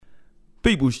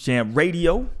People's Champ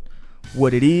Radio,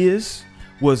 what it is,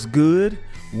 what's good,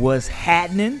 what's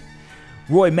happening.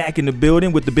 Roy Mack in the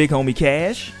building with the big homie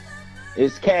Cash.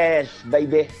 It's Cash,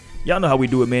 baby. Y'all know how we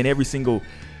do it, man. Every single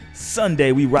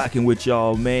Sunday we rocking with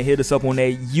y'all, man. Hit us up on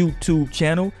that YouTube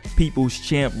channel, People's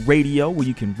Champ Radio, where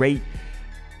you can rate,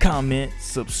 comment,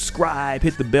 subscribe,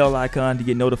 hit the bell icon to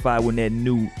get notified when that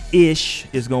new ish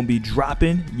is gonna be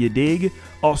dropping. You dig?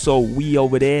 Also, we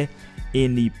over there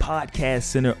in the podcast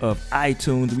center of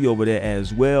iTunes. We over there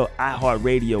as well.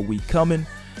 iHeartRadio, we coming.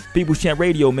 People's Champ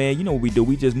Radio, man. You know what we do.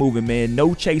 We just moving, man.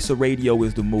 No Chaser Radio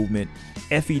is the movement.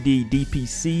 FED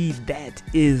DPC, that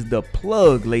is the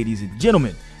plug, ladies and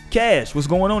gentlemen. Cash, what's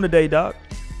going on today, Doc?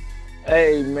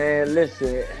 Hey, man,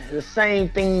 listen. The same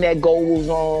thing that goes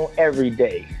on every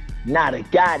day. Not a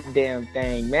goddamn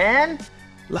thing, man.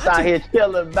 Just out here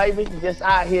chilling, baby. Just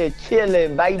out here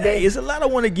chilling, baby. Hey, it's a lot I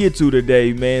want to get to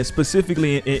today, man,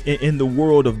 specifically in the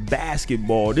world of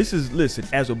basketball. This is, listen,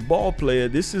 as a ball player,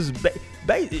 this is,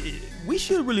 we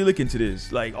should really look into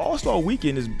this. Like, All-Star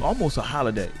Weekend is almost a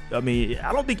holiday. I mean,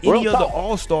 I don't think any other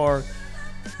All-Star,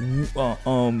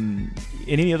 in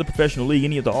any other professional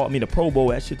league, the Pro Bowl,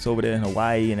 that shit's over there in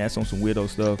Hawaii, and that's on some weirdo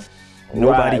stuff.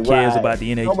 Nobody cares about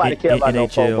the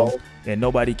NHL, and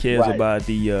nobody cares about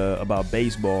the about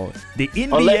baseball. The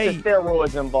NBA, unless there's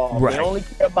steroids involved, they only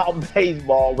care about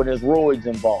baseball when there's roids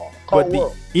involved. But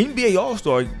the NBA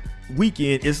All-Star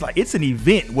Weekend is like, it's an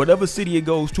event. Whatever city it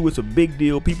goes to, it's a big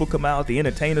deal. People come out, the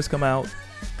entertainers come out,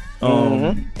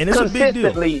 and it's a big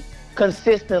deal.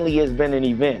 Consistently, it's been an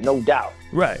event, no doubt.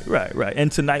 Right. And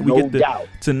tonight we get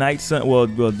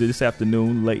this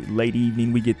afternoon, late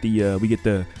evening, we get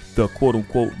the quote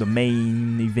unquote the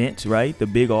main event, right? The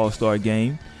big All-Star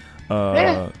game.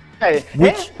 For me,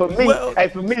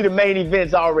 the main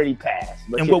event's already passed.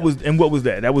 And what was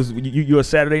that? That was you're a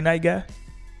Saturday night guy?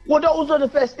 Well, those are the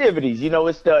festivities. You know,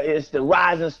 it's the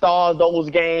Rising Stars, those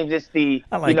games. It's the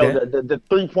the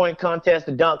 3-point contest,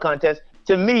 the dunk contest.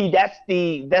 To me, that's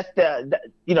the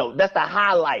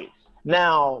highlight.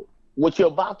 Now, what you're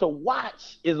about to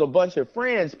watch is a bunch of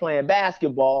friends playing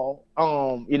basketball.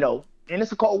 And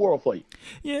it's a cold world for you.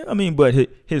 Yeah, I mean, but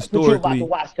historically, that's what you're about to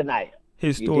watch tonight.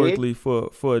 Historically,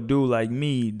 for a dude like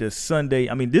me, the Sunday,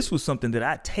 I mean, this was something that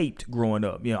I taped growing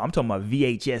up. You know, I'm talking about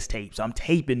VHS tapes. I'm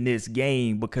taping this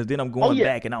game because then I'm going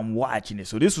back and I'm watching it.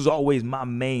 So this was always my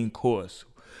main course.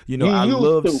 You know, I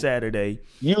love Saturday.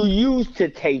 You used to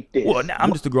tape this. Well, now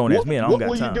I'm just a grown-ass man. I don't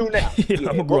got time. What will you do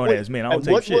now? I'm a grown-ass man. I don't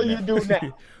take shit. What will you do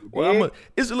now? Well,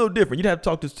 it's a little different. You'd have to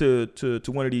talk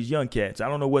to one of these young cats. I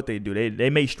don't know what they do.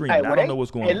 They may stream it. I don't know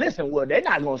what's going on. And listen, they're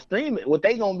not going to stream it. What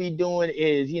they're going to be doing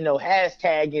is,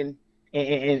 hashtagging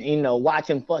and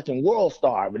watching fucking World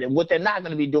Star. But what they're not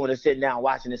going to be doing is sitting down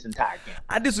watching this entire game.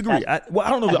 I disagree. I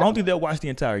don't know. I don't think they'll watch the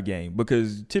entire game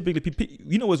because typically,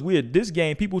 you know what's weird? This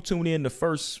game, people tune in the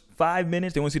first 5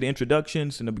 minutes. They want to see the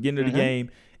introductions and the beginning of the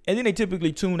game. And then they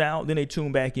typically tune out. Then they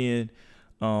tune back in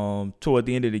toward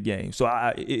the end of the game. So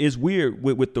it's weird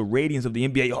with the ratings of the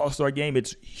NBA All-Star game.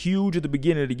 It's huge at the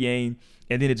beginning of the game,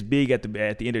 and then it's big at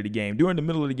the end of the game. During the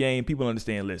middle of the game, people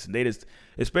understand. Listen, they just,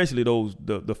 especially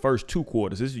the first 2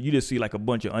 quarters, you just see like a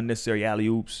bunch of unnecessary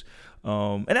alley-oops.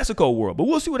 And that's a cold world. But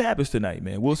we'll see what happens tonight,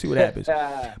 man. We'll see what happens.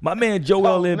 My man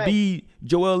Joel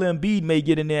Embiid may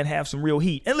get in there and have some real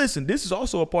heat. And listen, this is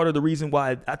also a part of the reason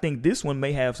why I think this one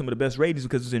may have some of the best ratings,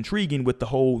 because it's intriguing with the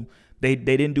whole, they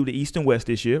didn't do the East and West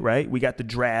this year, right? We got the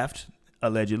draft,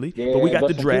 allegedly. Yeah, but we got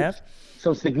the draft.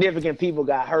 Some significant people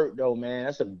got hurt, though, man.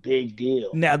 That's a big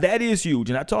deal. Now, that is huge,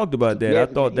 and I talked about that. I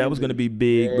thought that was going to be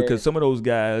big because some of those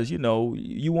guys,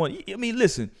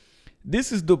 listen,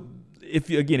 this is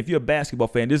if you're a basketball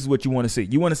fan, this is what you want to see.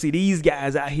 You want to see these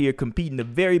guys out here competing the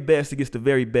very best against the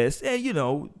very best.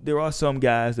 And, there are some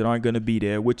guys that aren't going to be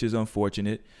there, which is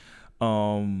unfortunate.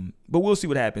 But we'll see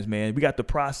what happens, man. We got the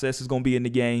process is going to be in the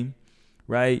game,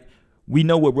 right? We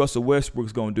know what Russell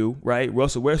Westbrook's going to do, right?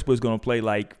 Russell Westbrook's going to play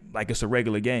like it's a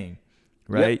regular game,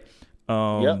 right?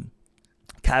 Yep.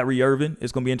 Kyrie Irving,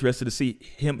 it's going to be interesting to see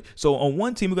him. So on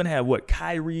one team, we're going to have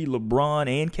Kyrie, LeBron,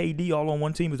 and KD all on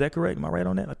one team. Is that correct? Am I right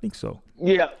on that? I think so.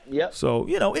 Yeah. So,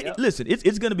 listen,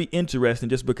 it's going to be interesting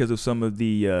just because of some of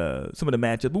the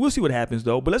matchups. But we'll see what happens,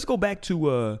 though. But let's go back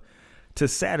to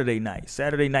Saturday night.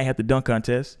 Saturday night had the dunk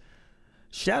contest.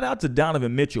 Shout out to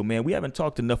Donovan Mitchell, man. We haven't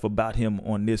talked enough about him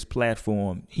on this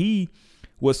platform. He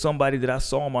was somebody that I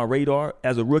saw on my radar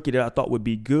as a rookie that I thought would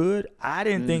be good. I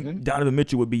didn't think Donovan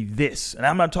Mitchell would be this. And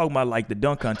I'm not talking about like the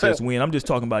dunk contest win. I'm just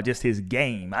talking about just his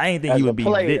game. I didn't think he would be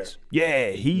this. Yeah,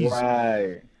 he's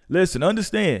right. Listen,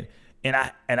 understand. And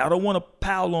I don't want to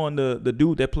pile on the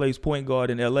dude that plays point guard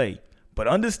in LA. But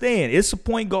understand, it's some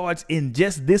point guards in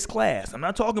just this class. I'm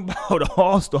not talking about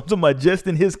all-star. I'm talking about just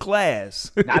in his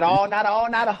class. Not all. Not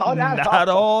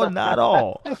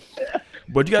all.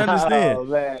 But you got to understand. Oh,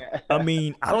 man. I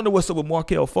mean, I don't know what's up with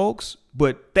Markelle Fultz,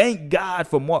 but thank God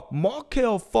for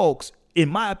Markelle Fultz, in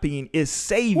my opinion, is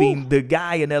saving the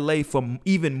guy in L.A. from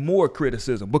even more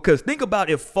criticism. Because think about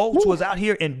if Fultz was out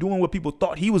here and doing what people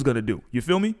thought he was going to do. You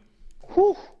feel me?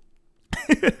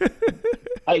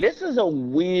 Hey, this is a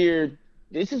weird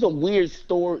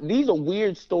story. These are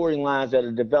weird storylines that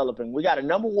are developing. We got a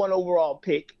number 1 overall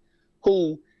pick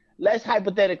who, let's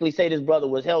hypothetically say this brother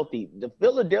was healthy. The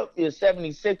Philadelphia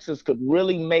 76ers could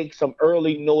really make some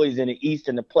early noise in the East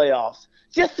in the playoffs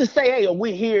just to say, hey,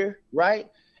 we're here, right?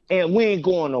 And we ain't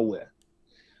going nowhere.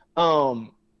 Man,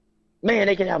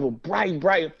 they could have a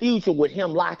bright future with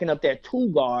him locking up that 2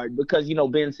 guard because,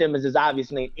 Ben Simmons is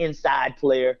obviously an inside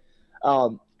player.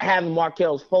 Having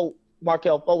Markelle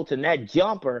Fultz in that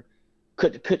jumper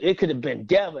could have been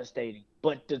devastating.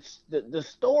 But the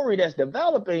story that's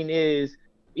developing is,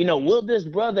 will this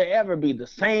brother ever be the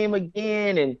same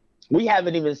again? And we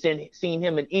haven't even seen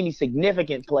him in any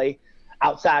significant play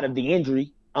outside of the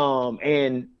injury.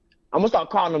 And I'm going to start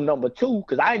calling him number 2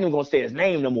 because I ain't even going to say his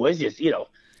name no more. It's just,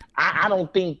 I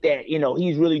don't think that,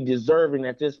 he's really deserving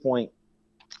at this point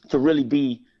to really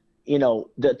be,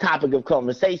 the topic of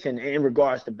conversation in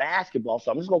regards to basketball.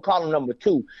 So I'm just going to call him number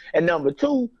 2. And number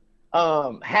 2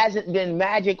 hasn't been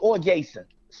Magic or Jason.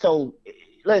 So,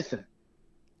 listen.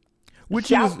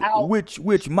 Which,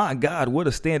 my God, what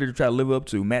a standard to try to live up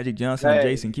to. Magic Johnson and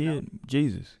Jason Kidd.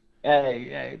 Jesus.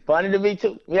 Hey, funny to me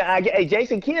too. Yeah,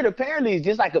 Jason Kidd apparently is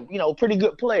just like a pretty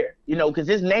good player, because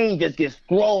his name just gets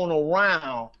thrown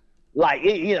around like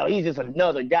he's just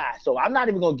another guy. So I'm not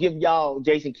even gonna give y'all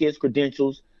Jason Kidd's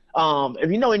credentials.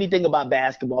 If you know anything about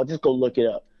basketball, just go look it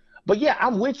up. But yeah,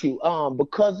 I'm with you.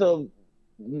 Because of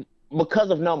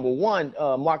number 1,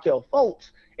 Markelle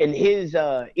Fultz and his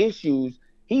issues,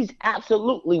 he's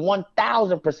absolutely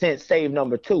 1,000% saved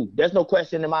number 2. There's no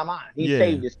question in my mind. He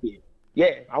saved this kid.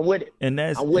 Yeah, I'm with it. And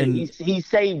that's he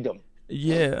saved them.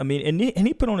 Yeah, I mean, and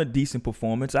he put on a decent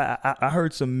performance. I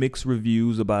heard some mixed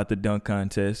reviews about the dunk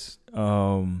contest.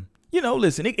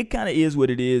 Listen, it kind of is what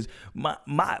it is.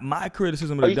 My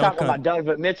criticism of the dunk contest. Are you talking about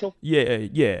Donovan Mitchell?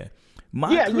 Yeah.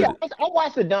 I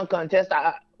watched the dunk contest.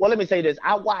 Let me say this.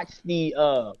 I watched the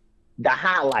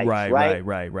highlights.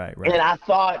 Right. And I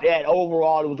thought that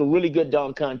overall it was a really good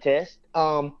dunk contest.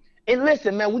 And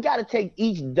listen, man, we got to take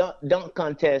each dunk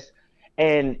contest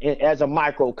and as a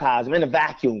microcosm in a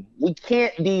vacuum. We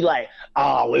can't be like,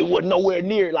 oh, it was nowhere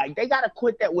near. Like, they got to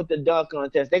quit that with the dunk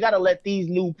contest. They got to let these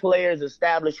new players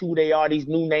establish who they are, these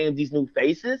new names, these new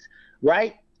faces,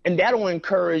 right? And that'll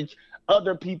encourage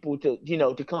other people to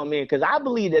come in, because I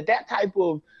believe that type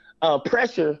of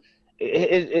pressure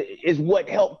is what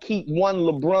helped keep one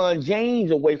LeBron James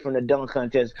away from the dunk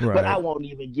contest. Right. But I won't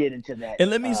even get into that.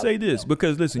 And let me say this,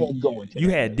 because listen, you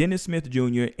had Dennis Smith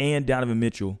Jr. and Donovan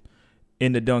Mitchell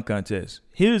in the dunk contest.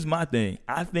 Here's my thing.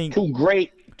 I think two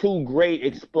great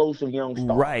explosive young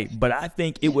stars. Right, but I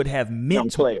think it would have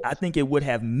meant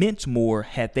more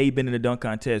had they been in the dunk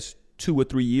contest 2 or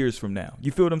 3 years from now.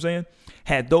 You feel what I'm saying?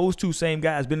 Had those two same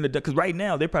guys been in the dunk, because right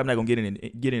now they're probably not gonna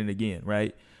get in it again,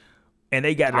 right? And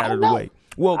they got it out of the way.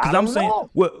 Well, because I'm saying,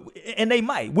 and they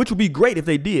might, which would be great if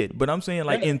they did. But I'm saying,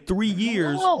 like, in 3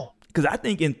 years, because I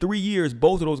think in 3 years,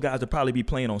 both of those guys will probably be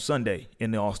playing on Sunday in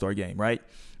the All-Star game, right?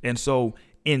 And so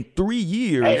in 3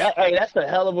 years, hey, that's a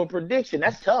hell of a prediction.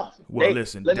 That's tough. Well,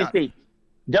 listen, let me see.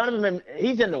 Donovan,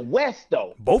 he's in the West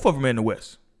though. Both of them are in the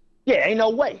West. Yeah, ain't no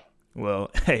way.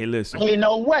 Well, hey, listen. Ain't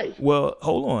no way. Well,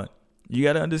 hold on. You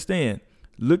got to understand.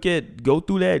 Go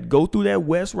through that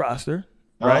West roster,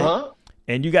 right? Uh-huh.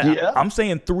 And you got, I'm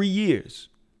saying 3 years.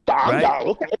 Right?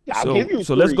 Okay. I'll give you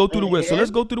so let's go through the West. So let's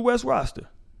go through the West roster.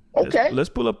 Okay. Let's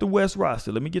pull up the West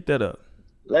roster. Let me get that up.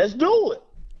 Let's do it.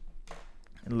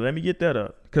 Let me get that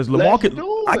up. Because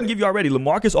LaMarcus, I can give you already,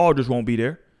 LaMarcus Aldridge won't be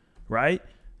there, right?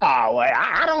 Oh, well,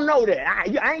 I don't know that.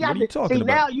 I ain't got to see.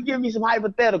 Now you give me some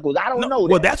hypotheticals. I don't know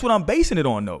that. Well, that's what I'm basing it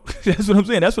on, though. That's what I'm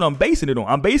saying. That's what I'm basing it on.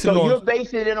 So you're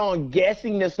basing it on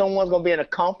guessing that someone's going to be in a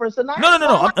conference or not?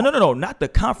 No. Not the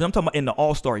conference. I'm talking about in the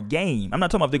All-Star game. I'm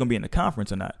not talking about if they're going to be in the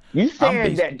conference or not. You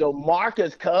saying that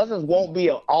DeMarcus Cousins won't be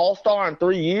an All-Star in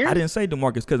 3 years? I didn't say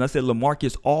DeMarcus Cousins. I said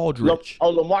LaMarcus Aldridge.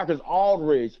 LaMarcus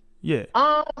Aldridge. Yeah.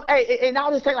 Hey, and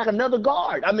I'll just take like another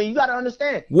guard. I mean, you got to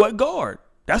understand. What guard?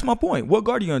 That's my point. What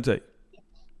guard are you going to take?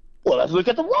 Well, let's look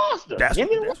at the roster. That's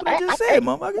what I just said,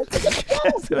 motherfucker.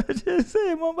 That's what I just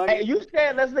said, motherfucker. Hey, you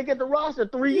said let's look at the roster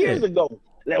 3 years ago.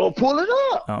 We'll pull it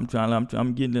up. I'm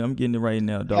getting it right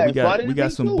now, dog. Hey, we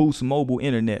got some Boost Mobile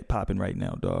internet popping right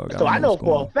now, dog. So I know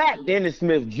for a fact Dennis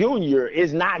Smith Jr.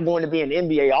 is not going to be an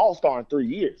NBA All-Star in 3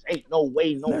 years. Ain't no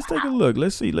way, no. Let's take a look.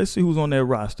 Let's see who's on that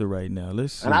roster right now.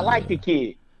 Let's see. And I like the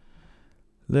kid.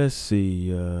 Let's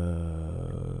see.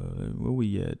 Where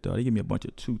we at, dog? They give me a bunch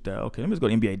of 2,000. Okay, let me just go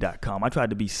to NBA.com. I tried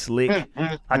to be slick.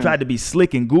 I tried to be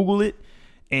slick and Google it.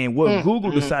 And what Google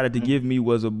decided to give me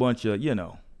was a bunch of,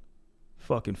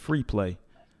 fucking free play.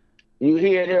 You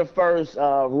hear there first.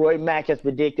 Roy Mack has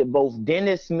predicted both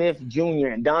Dennis Smith Jr.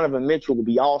 and Donovan Mitchell will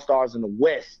be All-Stars in the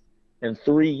West in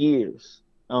 3 years.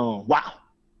 Wow.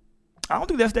 I don't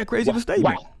think that's that crazy of a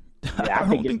statement. Wow. Yeah, I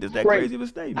don't think that's that crazy of a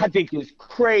statement. I think it's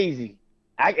crazy.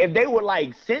 If they were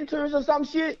like centers or some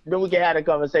shit, then we can have a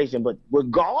conversation. But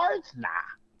with guards, nah.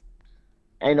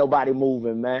 Ain't nobody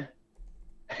moving, man.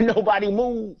 Ain't nobody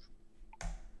move.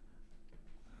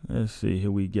 Let's see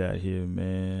who we got here,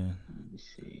 man. Let me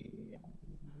see.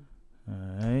 All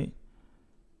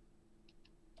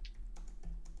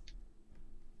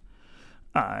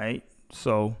right.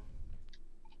 So,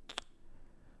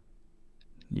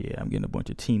 yeah, I'm getting a bunch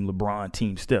of Team LeBron,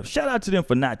 Team Steph. Shout out to them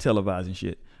for not televising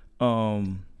shit.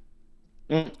 One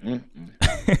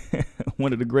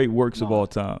of the great works of all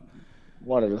time.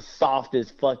 One of the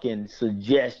softest fucking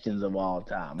suggestions of all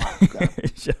time.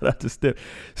 Shout out to Steph.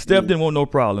 Steph didn't want no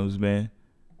problems, man.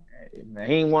 Man,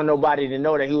 he didn't want nobody to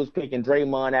know that he was picking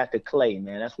Draymond after Clay,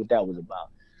 man. That's what that was about.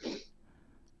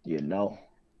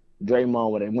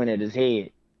 Draymond would have went at his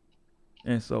head.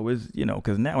 And so it's,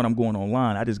 because now when I'm going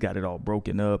online, I just got it all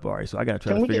broken up. All right, so I got to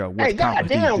try to figure out what's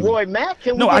goddamn, Roy Mack.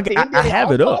 I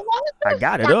have it up. I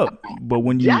got it up. But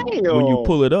when you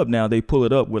pull it up now, they pull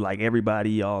it up with like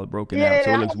everybody all broken out.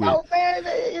 So it looks weird.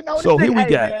 Man, so here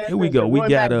we go. We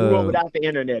got without the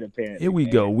internet apparently. Here we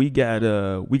go. We got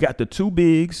the two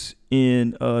bigs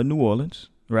in New Orleans,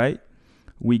 right?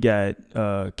 We got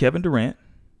Kevin Durant.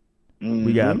 Mm-hmm.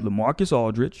 We got LaMarcus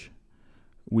Aldridge.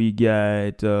 We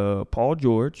got Paul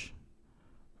George.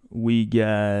 We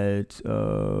got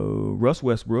Russ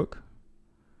Westbrook.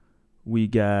 We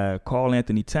got Karl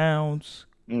Anthony Towns,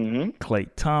 Klay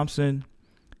Thompson,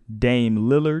 Dame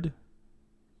Lillard,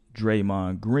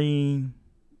 Draymond Green,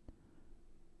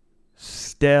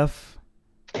 Steph.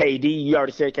 KD, you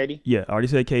already said KD? Yeah, I already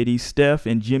said KD, Steph,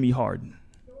 and Jimmy Harden.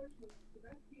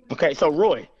 Okay, so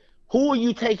Roy, who are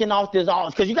you taking off this all?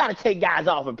 Because you got to take guys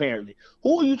off apparently.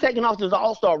 Who are you taking off this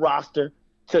All-Star roster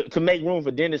to make room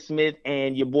for Dennis Smith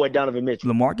and your boy Donovan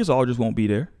Mitchell? LaMarcus Aldridge won't be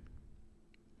there.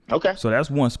 Okay. So that's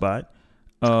one spot.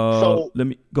 Go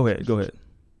ahead.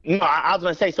 No, I was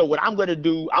gonna say. So what I'm gonna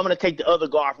do? I'm gonna take the other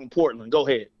guard from Portland. Go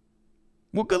ahead.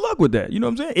 Well, good luck with that. You know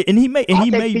what I'm saying? And he may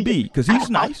be because he's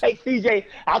nice. I'll take CJ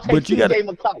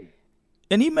McCollum.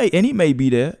 And he may be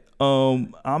there.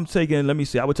 I'm taking. Let me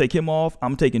see. I would take him off.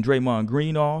 I'm taking Draymond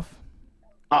Green off.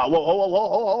 Whoa.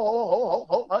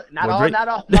 Not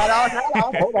all.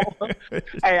 Hold on.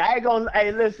 Hey, I ain't gonna.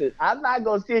 Hey, listen. I'm not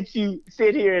gonna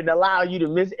sit here and allow you to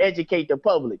miseducate the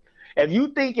public. If you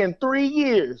think in 3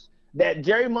 years that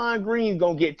Draymond Green's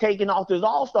gonna get taken off this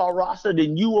All-Star roster,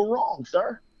 then you were wrong,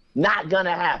 sir. Not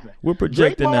gonna happen. We're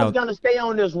projecting Draymond's gonna stay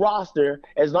on this roster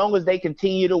as long as they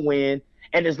continue to win.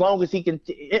 And as long as he can,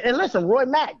 and listen, Roy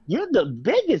Mack, you're the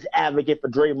biggest advocate for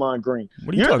Draymond Green.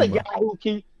 What are you talking about? Guy who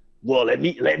keeps. Well, let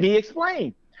me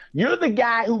explain. You're the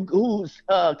guy who's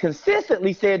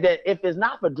consistently said that if it's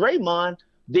not for Draymond,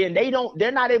 then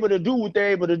they're not able to do what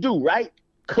they're able to do, right?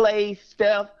 Clay,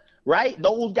 Steph, right?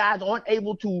 Those guys aren't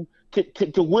able to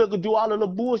do all of the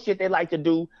bullshit they like to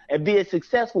do and be as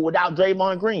successful without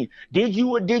Draymond Green. Did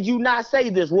you or did you not say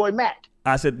this, Roy Mack?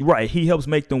 I said, right. He helps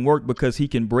make them work because he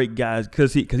can break guys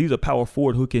because he's a power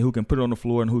forward who can put it on the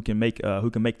floor and who can make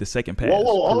the second pass. Whoa,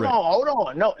 hold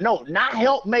on. No, not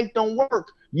help make them work.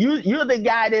 You're the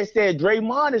guy that said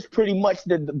Draymond is pretty much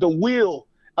the wheel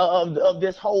of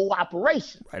this whole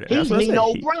operation. Right. He's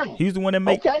Nino Brown. He's the one that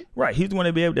makes right. He's the one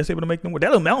that's able to make them work. That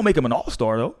don't make him an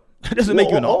all-star though. That doesn't make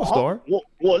you an all-star.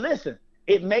 Well, listen.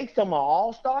 It makes him an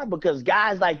all-star because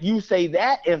guys like you say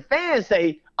that and fans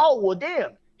say, oh well,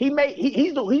 damn.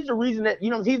 He's the reason that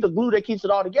he's the glue that keeps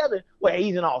it all together. Well,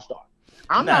 he's an all-star.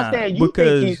 I'm not saying you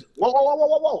think he's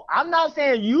whoa. I'm not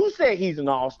saying you say he's an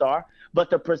all-star, but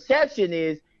the perception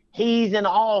is he's an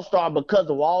all-star because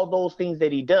of all those things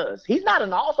that he does. He's not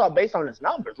an all-star based on his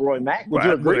numbers, Roy Mack. Would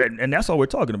you agree? And that's all we're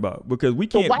talking about because we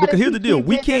can't. Because here's the deal: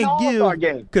 we can't give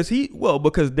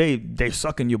because they're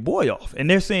sucking your boy off, and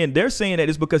they're saying that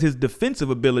it's because his defensive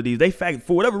abilities.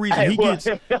 For whatever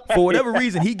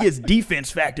reason he gets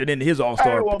defense factored into his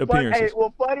all-star appearances.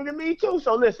 Funny to me too.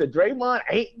 So listen, Draymond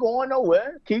ain't going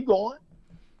nowhere. Keep going.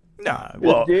 Nah,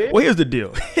 well, here's the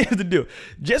deal. Here's the deal.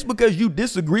 Just because you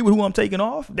disagree with who I'm taking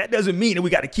off, that doesn't mean that we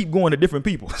got to keep going to different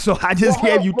people. So I just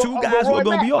gave you two guys who are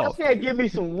going to be off. I said give me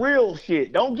some real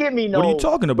shit. Don't give me no. What are you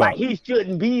talking about? Like he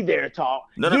shouldn't be there talk.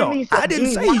 No. I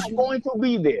didn't say he's going to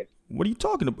be there. What are you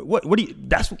talking about? What are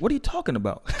you talking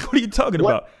about? What are you talking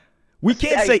about? We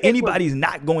can't say anybody's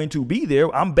not going to be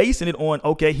there. I'm basing it on,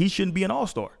 okay, he shouldn't be an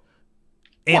all-star.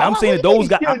 And I'm saying that those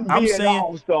guys, I'm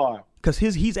saying, because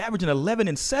he's averaging 11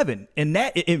 and 7,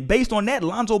 and based on that,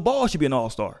 Lonzo Ball should be an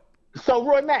all-star. So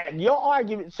Roy Mack, your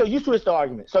argument. So you switched the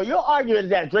argument. So your argument is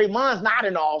that Draymond's not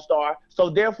an all-star, so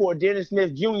therefore Dennis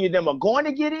Smith Jr. them are going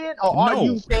to get in, or are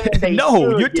you saying they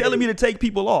no? You're telling me to take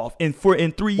people off in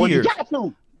 3 years. You got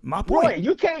to. My point. Roy,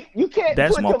 you can't.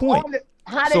 That's my point.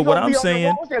 So what I'm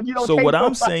saying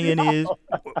is,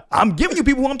 I'm giving you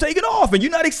people who I'm taking off, and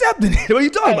you're not accepting it. What are you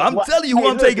talking about? I'm telling you who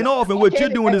I'm taking off, and what you're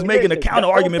doing is making a counter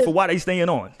argument for why they staying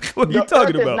on. What are you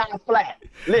talking about? Not flat.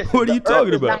 Listen, what are you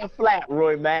talking about? Not flat,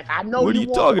 Roy Mack. I know. What are you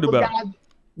talking about?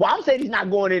 Well, I'm saying he's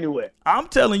not going anywhere. I'm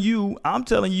telling you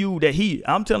that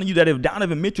if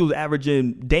Donovan Mitchell's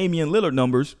averaging Damian Lillard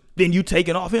numbers, then you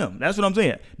taking off him. That's what I'm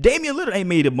saying. Damian Lillard ain't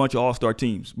made a bunch of all-star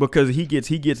teams because he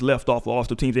gets left off of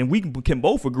all-star teams, and we can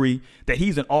both agree that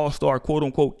he's an all-star quote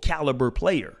unquote caliber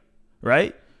player,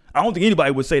 right? I don't think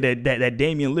anybody would say that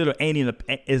Damian Lillard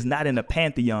is not in the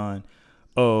pantheon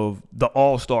of the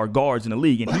all-star guards in the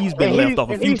league, and he's been left off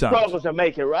a few times. He struggles to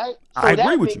make it, right? So I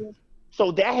agree with you. So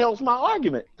that helps my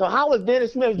argument. So how is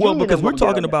Dennis Smith Jr. Well, because we're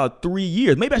talking about 3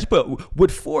 years. Maybe I should put,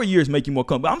 would 4 years make you more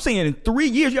comfortable? I'm saying in 3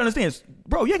 years, you understand,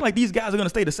 bro, you acting like these guys are going to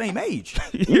stay the same age.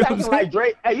 you acting like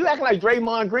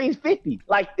Draymond Green's 50.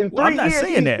 Like in 3 years, I'm not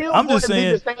saying that. I'm just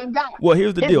saying, the same guy. Well,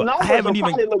 here's the deal. I haven't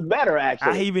even look better,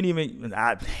 actually.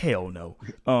 Hell no.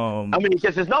 I mean,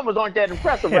 because his numbers aren't that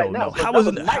impressive right now. So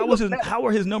how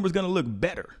are his numbers going to look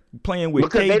better playing with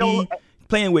KD?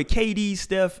 Playing with KD,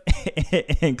 Steph,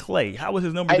 and Clay, how is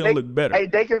his numbers gonna look better?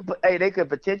 They could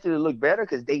potentially look better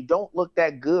because they don't look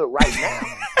that good right now.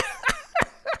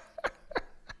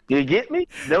 You get me?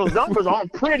 Those numbers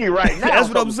aren't pretty right now. That's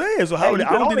what I'm saying. So how? I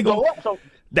don't think go up.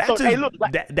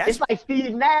 It's like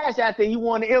Steve Nash after he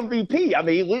won the MVP. I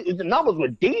mean, the numbers were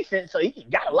decent, so he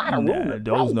got a lot of room.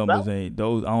 Those numbers ain't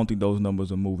those. I don't think those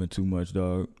numbers are moving too much,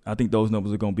 dog. I think those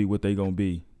numbers are gonna be what they gonna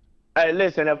be. Hey,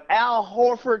 listen, if Al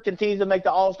Horford continues to make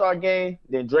the All-Star game,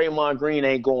 then Draymond Green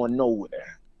ain't going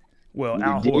nowhere. Well,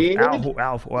 Al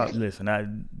Horford, listen,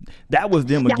 that was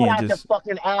them again. Shout out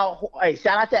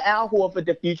to Al Horford,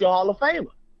 the future Hall of Famer.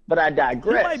 But I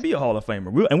digress. He might be a Hall of Famer.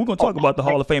 And we're going to talk about the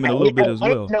Hall of Fame in a little bit as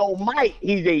well. No, Mike,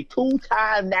 he's a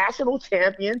 2-time national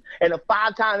champion and a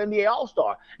 5-time NBA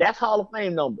All-Star. That's Hall of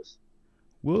Fame numbers.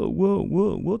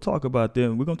 We'll talk about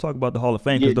them. We're gonna talk about the Hall of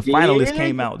Fame because the finalists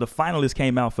came out. The finalists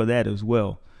came out for that as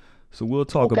well. So we'll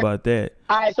talk about that.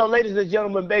 All right, so ladies and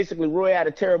gentlemen, basically Roy had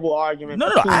a terrible argument.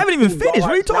 No, I haven't even finished.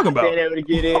 What are you talking about? Able to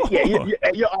get in.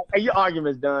 Yeah, your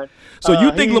argument's done. So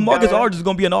you think LaMarcus Aldridge is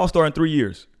gonna be an All-Star in 3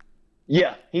 years?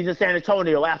 Yeah, he's in San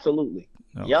Antonio, absolutely.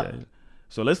 Okay. Yep.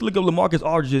 So let's look up LaMarcus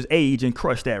Aldridge's age and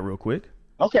crush that real quick.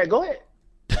 Okay, go ahead.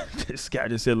 This guy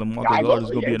just said LaMarcus Aldridge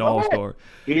is going to be an All-Star.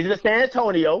 He's in San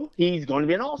Antonio. He's going to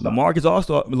be an All-Star.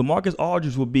 LaMarcus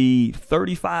Aldridge will be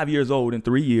 35 years old in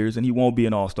 3 years, and he won't be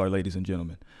an All-Star, ladies and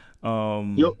gentlemen.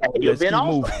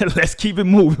 Let's keep it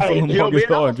moving for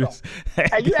LaMarcus Aldridge.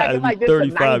 You acting like this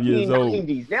 35 years old.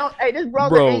 Now, this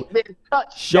brother ain't been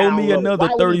touched. Show me another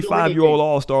 35-year-old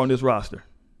All-Star on this roster.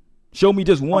 Show me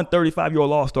just one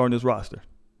 35-year-old All-Star on this roster.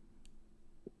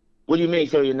 What do you mean?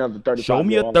 Show you another 35? Show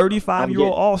me a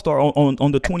 35-year-old All-Star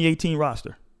on the 2018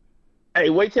 roster. Hey,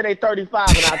 wait till they 35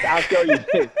 and I'll show you.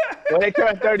 When they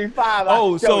turn 35,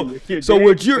 I'll show you.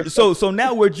 So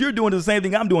now what you're doing is the same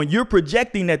thing I'm doing. You're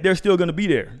projecting that they're still going to be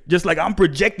there, just like I'm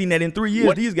projecting that in 3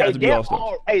 years these guys will be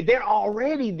All-Stars. They're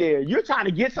already there. You're trying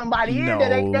to get somebody in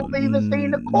that ain't never even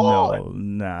seen the court.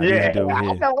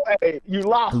 You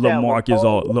lost.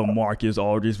 LaMarcus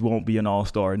Aldridge won't be an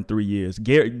All-Star in 3 years.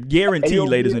 Guaranteed,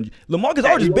 ladies and gentlemen. LaMarcus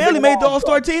Aldridge barely made the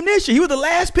All-Star team this year. He was the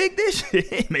last pick this year.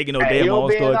 He ain't making no damn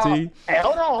All-Star team. Hey,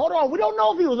 hold on. We don't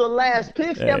know if he was the last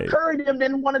pick. Steph Curry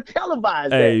didn't want to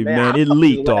televise that. Hey, man, it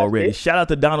leaked already. Shout out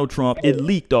to Donald Trump. It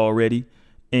leaked already.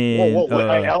 And hold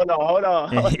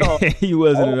on. He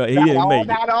wasn't. He didn't make it.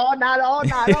 Not all.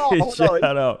 Shout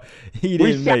out. He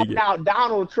didn't make it. We shout out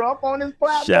Donald Trump on his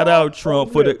platform. Shout out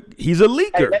Trump for he's a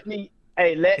leaker.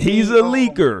 He's a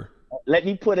leaker. Let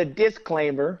me put a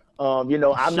disclaimer. I'm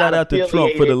shout out to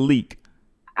Trump for the leak.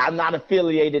 I'm not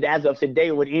affiliated as of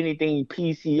today with anything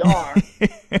PCR.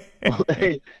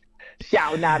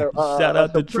 Shout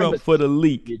out to Trump for the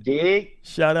leak. You dig?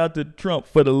 Shout out to Trump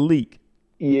for the leak.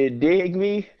 You dig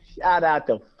me? Shout out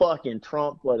to fucking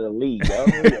Trump for the leak. Shout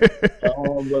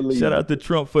out to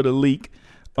Trump for the leak.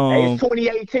 Hey, it's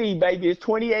 2018, baby. It's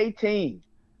 2018.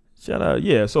 Shout out,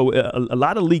 yeah. So a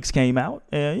lot of leaks came out,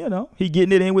 and he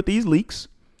getting it in with these leaks,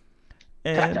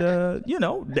 and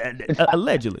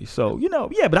allegedly. So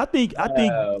yeah. But I think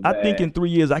in 3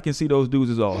 years I can see those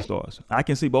dudes as all-stars. I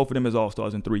can see both of them as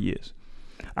all-stars in 3 years.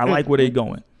 I like where they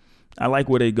going.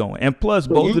 And plus,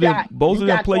 both of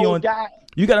them play on.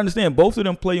 You got to understand, both of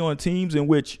them play on teams in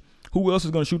which who else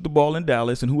is going to shoot the ball in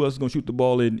Dallas and who else is going to shoot the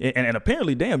ball in. And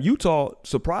apparently, damn, Utah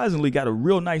surprisingly got a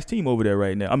real nice team over there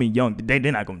right now. I mean, young, they're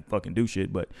not going to fucking do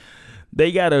shit, but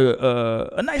they got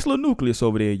a nice little nucleus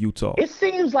over there in Utah. It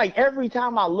seems like every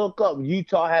time I look up,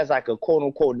 Utah has like a quote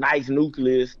unquote nice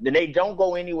nucleus. Then they don't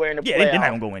go anywhere in the playoffs. Yeah, they're not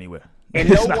going to go anywhere. And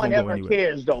no one ever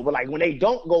cares, though. But, like, when they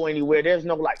don't go anywhere, there's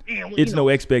no, like, damn. It's no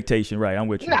expectation, right? I'm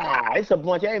with you. Nah, it's a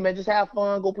bunch of, hey, man, just have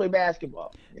fun, go play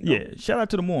basketball. Yeah, shout out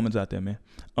to the Mormons out there, man.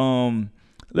 What's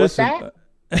listen.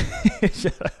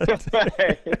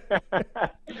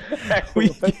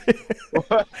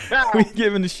 we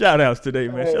giving the shout-outs today,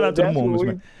 man. Shout out to the Mormons,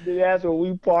 man. That's where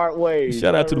we part ways.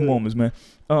 Shout out to the Mormons, man.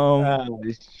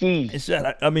 Shout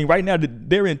out, I mean, right now,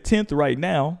 they're in 10th right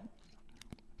now.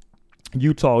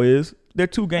 Utah is. They're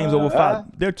 2 games over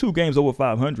 5. They're 2 games over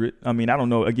 500. I mean, I don't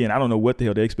know. Again, I don't know what the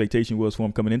hell the expectation was for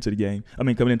them coming into the game. I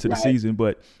mean, coming into the season.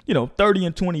 But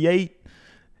 30-28,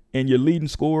 and your leading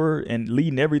scorer and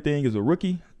leading everything as a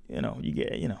rookie. You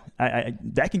get. I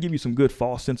that can give you some good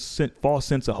false sense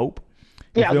of hope.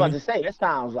 Yeah, I was about to say, that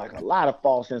sounds like a lot of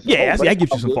false sense of hope. Yeah, that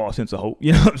gives you some false sense of hope.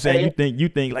 You know what I'm saying? You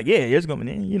think like, yeah, it's going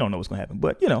to, you don't know what's going to happen.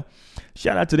 But,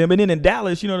 shout out to them. And then in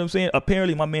Dallas, you know what I'm saying?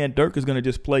 Apparently my man Dirk is going to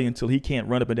just play until he can't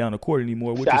run up and down the court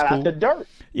anymore, which is cool. Shout out to Dirk.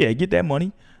 Yeah, get that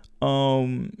money.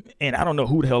 And I don't know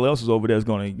who the hell else is over there is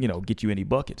going to, get you any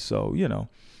buckets. So,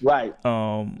 Right.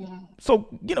 So,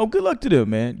 good luck to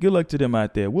them, man. Good luck to them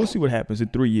out there. We'll see what happens in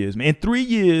 3 years, man. In 3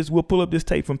 years, we'll pull up this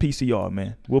tape from PCR,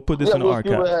 man. We'll put this in the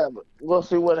archives. We'll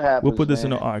see what happens. We'll put this in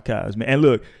the archives, man. And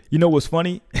look, you know what's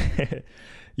funny?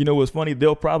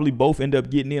 They'll probably both end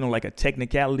up getting in on like a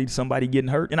technicality to somebody getting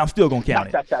hurt, and I'm still going to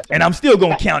count it. And I'm still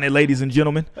going to count it, ladies and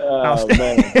gentlemen.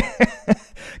 Man.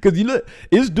 Because you look,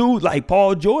 this dude like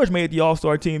Paul George made the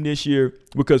All-Star team this year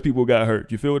because people got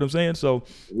hurt. You feel what I'm saying? So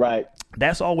right.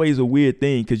 That's always a weird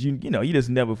thing because you just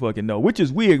never fucking know, which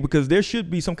is weird because there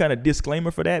should be some kind of disclaimer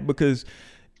for that because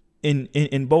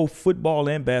in both football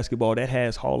and basketball that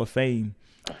has Hall of Fame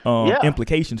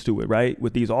implications to it, right?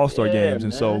 With these All-Star games,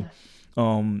 and so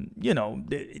like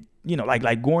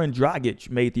Goran Dragic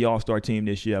made the All-Star team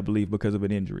this year, I believe, because of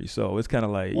an injury. So it's kind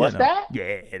of like, what's that? Yeah,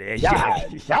 it is.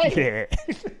 Yeah.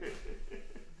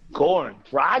 Goran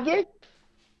Dragic,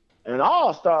 an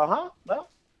All-Star, huh? Well,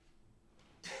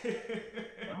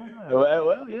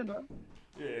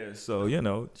 Yeah, so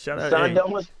shout out. Sun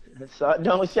don't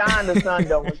shine. The sun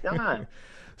don't shine.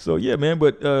 So yeah, man.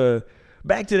 But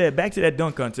back to that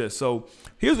dunk contest. So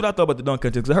here's what I thought about the dunk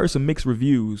contest because I heard some mixed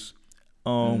reviews.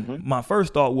 My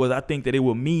first thought was I think that it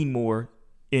will mean more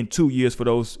in 2 years for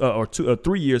those or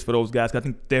 3 years for those guys. 'Cause I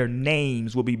think their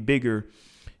names will be bigger.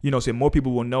 So more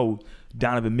people will know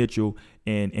Donovan Mitchell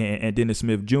and Dennis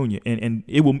Smith Jr. and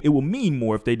it will mean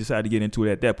more if they decide to get into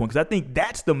it at that point. Because I think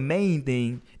that's the main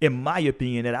thing, in my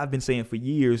opinion, that I've been saying for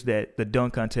years that the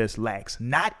dunk contest lacks.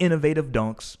 Not innovative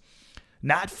dunks,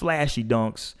 not flashy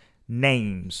dunks,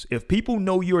 names. If people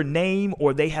know your name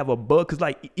or they have a buzz, because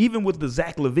like even with the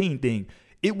Zach LaVine thing,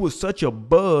 it was such a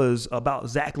buzz about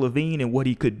Zach LaVine and what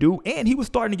he could do. And he was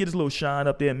starting to get his little shine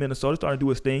up there in Minnesota, starting to do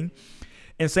his thing.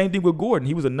 And same thing with Gordon.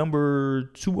 He was a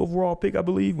number 2 overall pick, I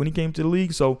believe, when he came to the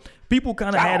league. So people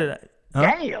kind of had it. Huh?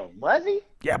 Damn, was he?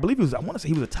 Yeah, I believe he was. I want to say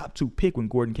he was a top 2 pick when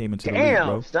Gordon came into the league, bro.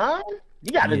 Damn, son.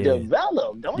 You got to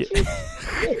develop, don't you?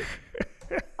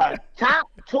 A top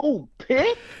 2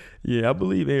 pick? Yeah, I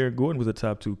believe Aaron Gordon was a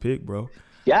top 2 pick, bro.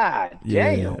 God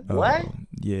damn, what?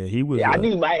 Yeah, he was. Yeah, I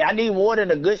need more than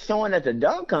a good showing at the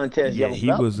dunk contest. Yeah, he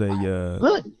was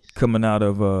coming out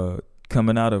of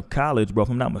college, bro. If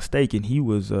I'm not mistaken, he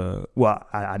was.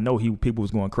 I know people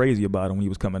was going crazy about him when he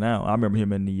was coming out. I remember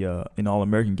him in the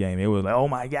All-American game. It was like, oh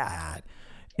my god.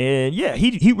 And yeah,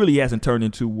 he really hasn't turned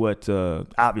into what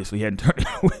obviously hadn't turned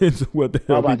into what the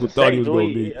hell people thought he was going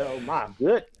to be. Oh my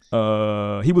goodness.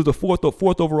 He was the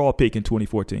fourth overall pick in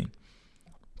 2014.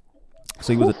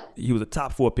 So he was a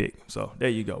top 4 pick. So there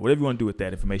you go. Whatever you want to do with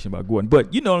that information about Gordon.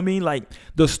 But you know what I mean? Like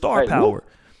the star power.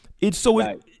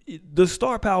 the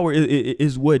star power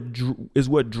is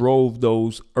what drove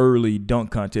those early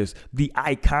dunk contests. The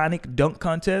iconic dunk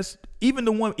contest, even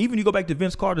you go back to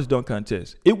Vince Carter's dunk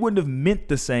contest, it wouldn't have meant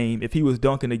the same if he was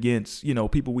dunking against,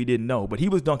 people we didn't know. But he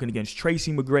was dunking against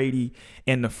Tracy McGrady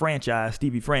and the franchise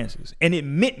Stevie Francis, and it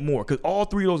meant more because all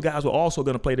three of those guys were also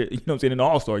going to play in the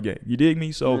All-Star game. You dig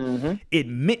me? So it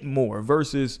meant more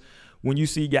versus when you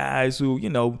see guys who,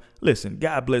 listen,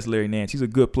 God bless Larry Nance. He's a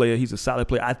good player. He's a solid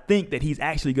player. I think that he's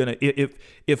actually going to,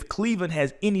 if Cleveland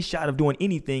has any shot of doing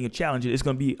anything and challenging, it's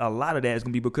going to be a lot of that. It's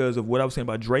going to be because of what I was saying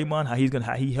about Draymond,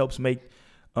 how he helps make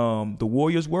the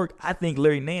Warriors work. I think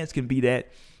Larry Nance can be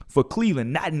that for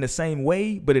Cleveland, not in the same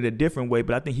way, but in a different way.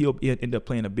 But I think he'll end up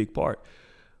playing a big part.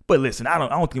 But listen, I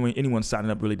don't think anyone's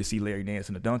signing up really to see Larry Nance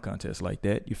in a dunk contest like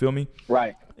that. You feel me?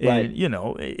 Right. And,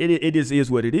 it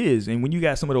is what it is. And when you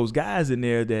got some of those guys in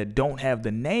there that don't have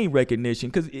the name recognition,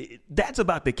 because that's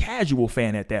about the casual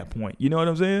fan at that point. You know what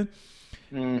I'm saying?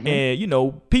 Mm-hmm.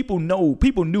 And, people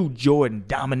knew Jordan,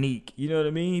 Dominique. You know what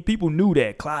I mean? People knew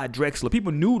that. Clyde Drexler.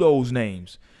 People knew those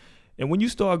names. And when you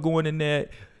start going in there,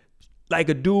 like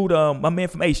a dude, my man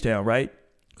from H-Town, right?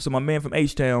 So my man from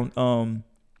H-Town,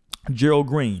 Gerald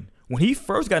Green. When he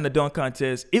first got in the dunk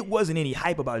contest, it wasn't any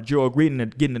hype about Gerald Green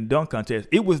getting in the dunk contest.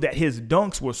 It was that his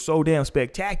dunks were so damn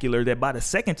spectacular that by the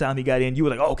second time he got in, you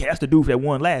were like, oh, okay, that's the dude that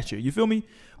won last year. You feel me?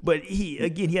 But he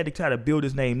had to try to build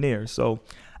his name there. So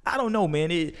I don't know,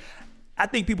 man. I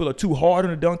think people are too hard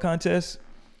on the dunk contest.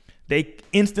 They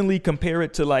instantly compare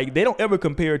it to they don't ever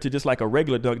compare it to just like a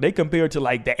regular dunk. They compare it to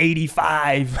like the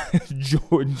 85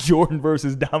 Jordan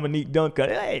versus Dominique dunk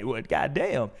contest. Hey, what?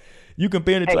 Goddamn. You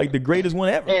comparing it to like the greatest one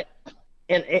ever.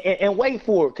 And wait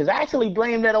for it, because I actually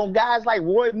blame that on guys like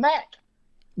Roy Mack.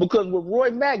 Because what Roy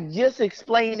Mack just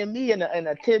explained to me in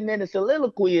a 10-minute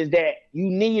soliloquy is that you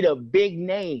need a big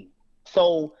name.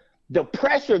 So the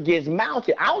pressure gets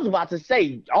mounted. I was about to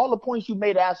say, all the points you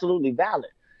made are absolutely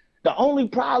valid. The only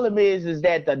problem is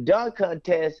that the dunk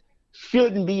contest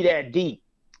shouldn't be that deep.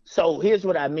 So here's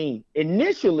what I mean.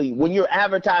 Initially, when you're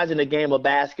advertising a game of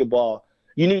basketball,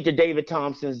 you need the David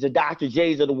Thompsons, the Dr.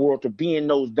 J's of the world to be in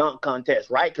those dunk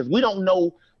contests, right? Because we don't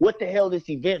know what the hell this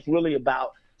event's really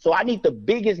about. So I need the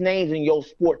biggest names in your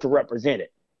sport to represent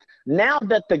it. Now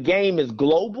that the game is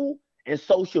global and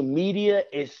social media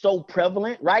is so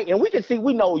prevalent, right? And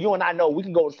you and I know, we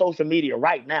can go to social media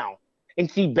right now and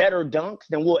see better dunks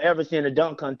than we'll ever see in a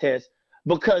dunk contest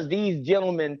because these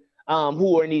gentlemen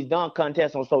who are in these dunk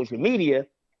contests on social media,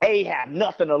 have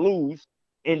nothing to lose.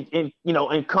 In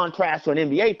contrast to an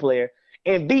NBA player,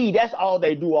 and B, that's all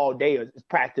they do all day is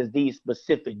practice these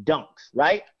specific dunks,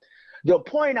 right? The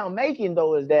point I'm making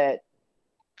though is that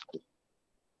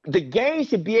the game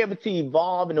should be able to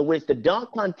evolve in which the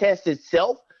dunk contest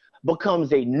itself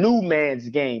becomes a new man's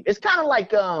game. It's kind of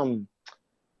like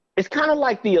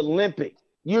the Olympics.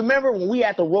 You remember when we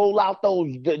had to roll out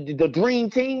the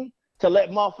dream team to let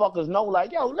motherfuckers know,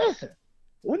 like, yo, listen,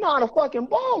 we're not a fucking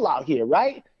ball out here,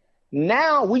 right?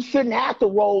 Now we shouldn't have to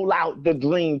roll out the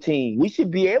dream team. We should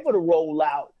be able to roll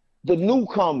out the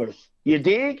newcomers. You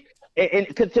dig? And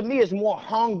because to me, it's more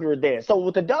hunger there. So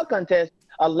with the dunk contest,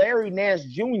 a Larry Nance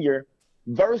Jr.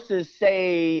 versus,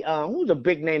 say, who's a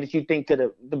big name that you think could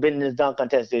have been in this dunk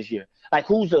contest this year? Like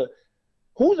who's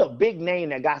a big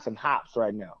name that got some hops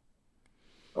right now?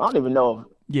 I don't even know.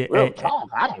 Yeah, talk.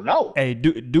 I don't know. Hey,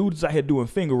 dudes out here doing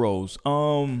finger rolls.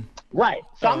 Right.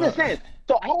 So I'm just saying.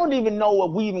 So I don't even know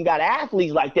if we even got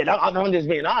athletes like that. I'm just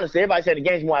being honest. Everybody said the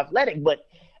game's more athletic, but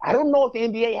I don't know if the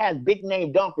NBA has big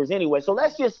name dunkers anyway. So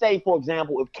let's just say, for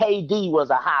example, if KD was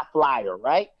a high flyer,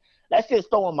 right? Let's just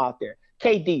throw him out there.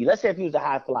 KD, let's say if he was a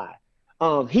high flyer.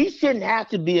 He shouldn't have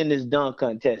to be in this dunk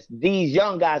contest. These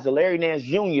young guys, the Larry Nance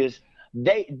Juniors,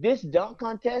 this dunk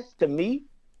contest to me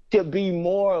to be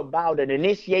more about an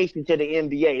initiation to the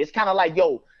NBA. It's kind of like,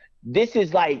 yo, this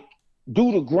is like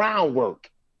do the groundwork.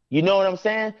 You know what I'm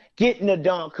saying? Get in the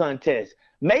dunk contest.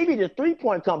 Maybe the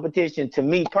three-point competition, to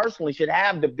me personally, should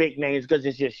have the big names because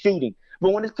it's just shooting. But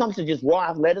when it comes to just raw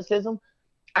athleticism,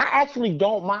 I actually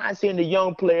don't mind seeing the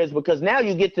young players because now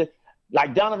you get to,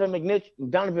 like Donovan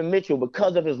Mitchell,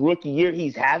 because of his rookie year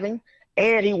he's having,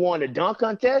 and he won the dunk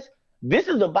contest, this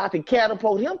is about to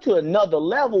catapult him to another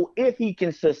level if he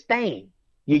can sustain.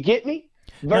 You get me?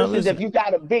 Versus if you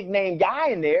got a big-name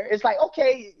guy in there, it's like,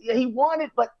 okay, he won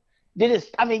it, but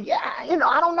I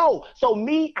don't know. So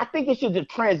I think it should just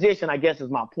transition, I guess is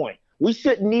my point. We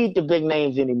shouldn't need the big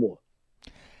names anymore.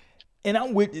 And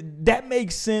that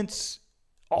makes sense,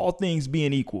 all things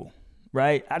being equal,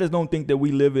 right? I just don't think that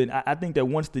we live in, I think that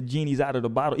once the genie's out of the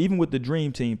bottle, even with the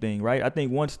dream team thing, right? I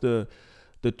think once the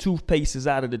toothpaste is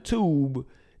out of the tube,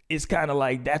 it's kind of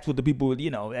like that's what the people,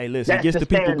 hey, listen, That's it gets the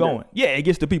people standard. going. Yeah, it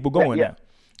gets the people going Yeah.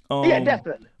 now. Yeah,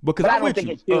 definitely. Because But I I'm don't with think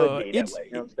you. it should be that way.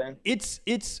 You know what I'm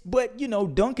saying?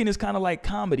 But dunking is kind of like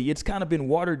comedy. It's kind of been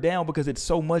watered down because it's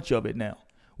so much of it now.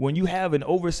 When you have an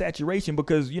oversaturation,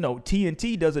 because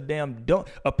TNT does a damn dunk,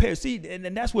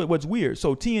 and that's what's weird.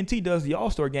 So TNT does the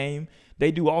All-Star game,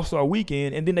 they do All-Star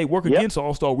Weekend, and then they work against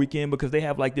All-Star Weekend because they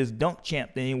have like this dunk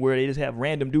champ thing where they just have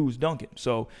random dudes dunking.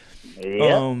 So, I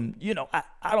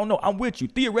don't know. I'm with you.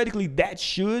 Theoretically, that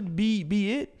should be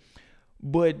it.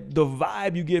 But the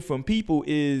vibe you get from people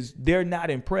is they're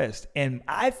not impressed, and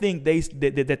I think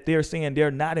that they're saying they're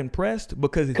not impressed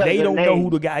because they don't know who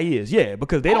the guy is. Yeah,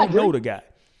 because they don't know the guy.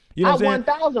 You know what I'm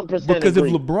saying? 1000% Because agree.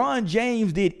 if LeBron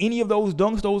James did any of those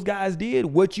dunks those guys did,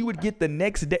 what you would get the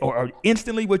next day or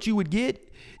instantly what you would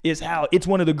get is how it's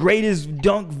one of the greatest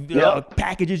dunk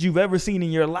packages you've ever seen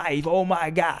in your life. Oh,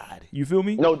 my God. You feel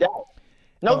me? No doubt.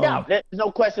 No doubt. There's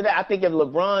no question that I think if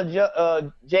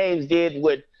LeBron James did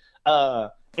what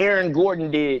Aaron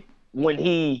Gordon did when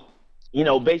he,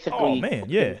 basically. Oh, man,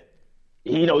 yeah.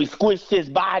 He squished his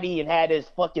body and had his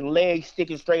fucking legs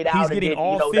sticking straight out. He's getting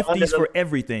all 50s for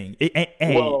everything.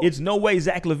 It's no way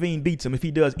Zach LaVine beats him if he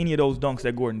does any of those dunks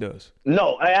that Gordon does.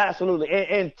 No, absolutely.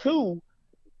 And two,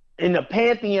 in the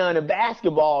pantheon of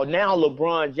basketball, now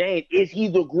LeBron James, is he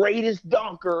the greatest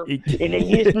dunker in the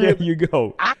history? There you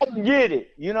go. I get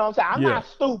it. You know what I'm saying? I'm not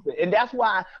stupid. And that's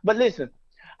why. But listen,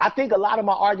 I think a lot of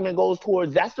my argument goes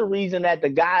towards that's the reason that the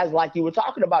guys like you were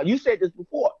talking about, you said this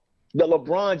before, the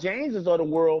LeBron Jameses of the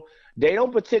world, they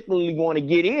don't particularly want to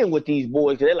get in with these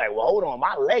boys. They're like, well, hold on,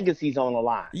 my legacy's on the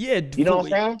line. Yeah, you know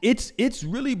what I'm saying? It's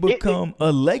really become a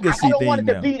legacy thing now. I don't want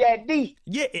it to be that deep.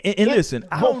 Yeah, and listen,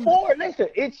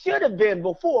 it should have been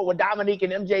before with Dominique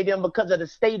and MJ them because of the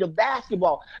state of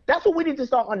basketball. That's what we need to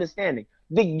start understanding.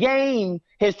 The game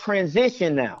has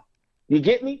transitioned now. You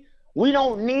get me? We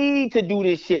don't need to do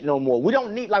this shit no more. We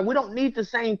don't need the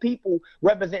same people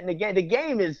representing the game. The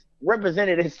game is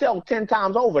represented itself 10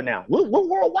 times over now. We're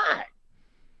worldwide.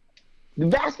 The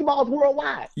basketball is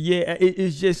worldwide. Yeah,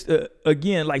 it's just,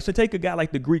 again, so take a guy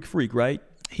like the Greek Freak, right?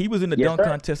 He was in the dunk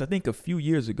contest, I think, a few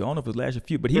years ago. I don't know if it was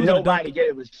last year, but he was in the dunk. Nobody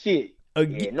gave a shit.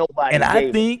 Nobody.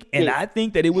 I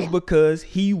think that it was because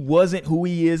he wasn't who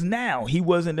he is now. He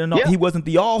wasn't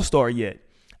the All-Star yet.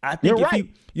 I think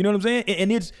you know what I'm saying?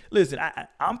 And it's, listen,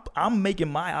 I'm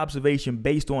making my observation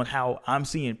based on how I'm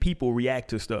seeing people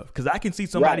react to stuff. Because I can see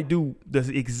somebody do the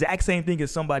exact same thing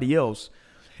as somebody else,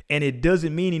 and it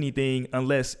doesn't mean anything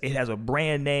unless it has a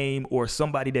brand name or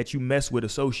somebody that you mess with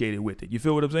associated with it. You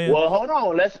feel what I'm saying? Well, hold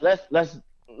on.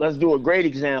 Let's do a great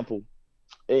example.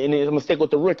 And I'm gonna stick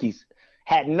with the rookies.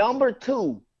 Had number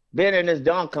 2 been in this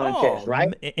dunk contest,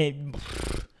 right?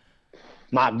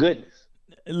 My goodness.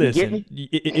 Listen,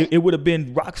 it would have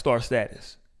been rock star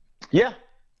status. Yeah,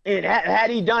 and had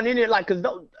he done any and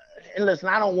listen,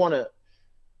 I don't want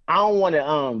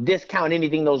to discount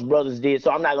anything those brothers did, so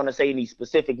I'm not gonna say any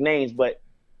specific names, but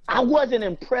I wasn't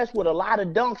impressed with a lot of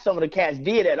dunks some of the cats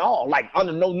did at all,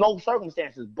 under no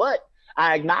circumstances. But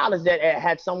I acknowledge that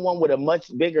had someone with a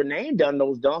much bigger name done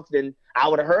those dunks, then I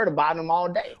would have heard about them all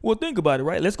day. Well, think about it,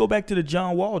 right? Let's go back to the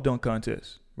John Wall dunk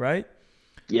contest, right?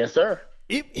 Yes, sir.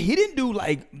 He didn't do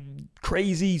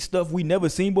crazy stuff we never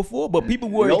seen before, but people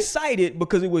were excited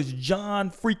because it was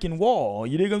John freaking Wall.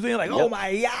 You know what I'm saying? Oh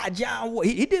my God, John Wall.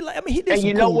 He did he did and some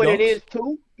you know cool what dunks. It is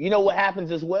too? You know what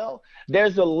happens as well?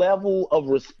 There's a level of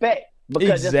respect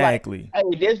because exactly.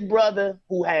 It's hey, this brother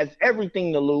who has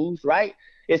everything to lose, right,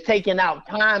 is taking out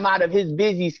time out of his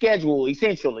busy schedule,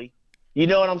 essentially. You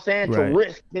know what I'm saying? Right. To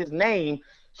risk his name.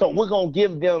 So we're gonna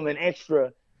give them an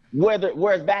extra.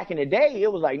 Whereas back in the day,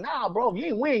 it was like, nah, bro, if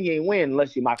you ain't win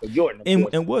unless you're Michael Jordan.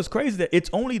 And what's crazy that it's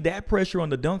only that pressure on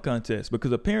the dunk contest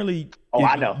because apparently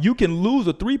I know. You can lose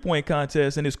a 3-point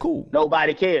contest and it's cool.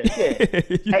 Nobody cares. Yeah.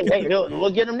 hey,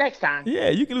 we'll get him next time. Yeah,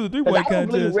 you can lose a 3-point contest. I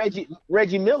don't believe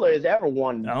Reggie Miller has ever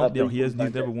won. He's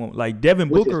never won. Like Devin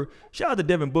Booker, shout out to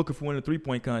Devin Booker for winning the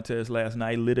 3-point contest last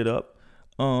night, lit it up.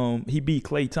 He beat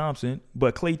Klay Thompson,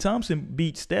 but Klay Thompson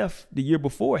beat Steph the year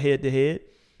before head to head.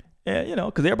 Yeah,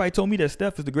 because everybody told me that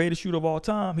Steph is the greatest shooter of all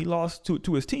time. He lost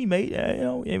to his teammate,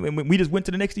 and we just went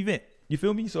to the next event. You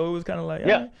feel me? So it was kind of like,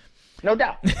 no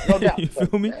doubt. You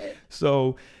feel me?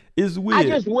 So it's weird. I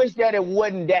just wish that it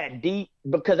wasn't that deep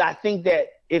because I think that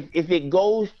if it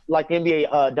goes like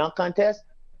NBA dunk contest,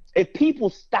 if people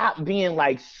stop being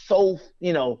so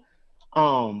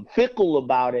fickle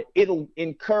about it, it'll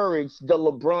encourage the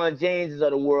LeBron Jameses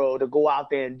of the world to go out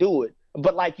there and do it.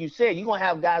 But like you said, you're going to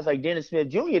have guys like Dennis Smith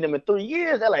Jr. them in 3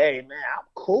 years. They're like, hey, man, I'm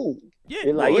cool. Yeah,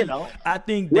 I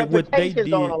think that what they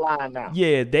did, on the line now.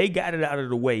 Yeah, they got it out of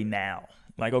the way now.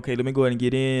 Like, okay, let me go ahead and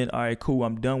get in. All right, cool.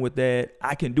 I'm done with that.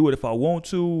 I can do it if I want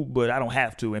to, but I don't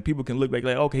have to. And people can look back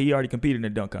like, okay, he already competed in the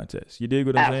dunk contest. You dig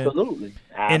what I'm saying? Absolutely.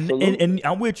 And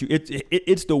I'm with you.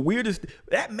 It's the weirdest.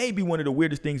 That may be one of the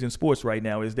weirdest things in sports right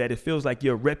now is that it feels like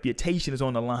your reputation is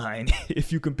on the line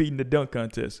if you compete in the dunk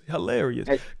contest. Hilarious.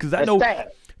 Because I know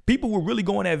people were really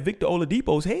going at Victor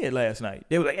Oladipo's head last night.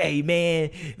 They were like, hey, man,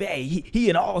 he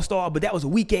an all-star, but that was a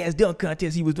weak-ass dunk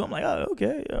contest he was doing. I'm like, oh,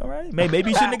 okay, all right. Maybe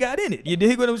he shouldn't have got in it. You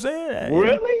dig what I'm saying?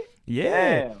 Really?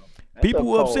 Yeah. Damn. People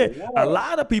were upset. A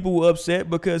lot of people were upset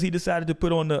because he decided to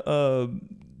put on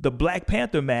the Black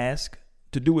Panther mask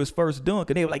to do his first dunk.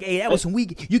 And they were like, hey, that was some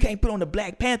weak. You can't put on the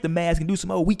Black Panther mask and do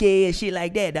some old weak-ass shit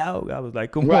like that, dog. I was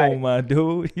like, come on, my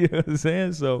dude. You know what I'm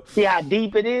saying? So see how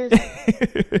deep it is?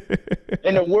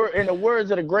 In the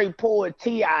words of the great poet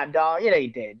T.I., dog, it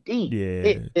ain't that deep.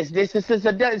 Yeah.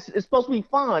 It's supposed to be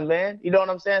fun, man. You know what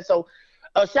I'm saying? So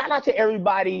shout out to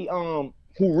everybody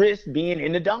who risked being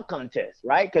in the dunk contest,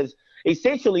 right? Because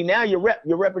essentially now your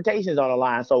reputation is on the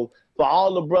line. So for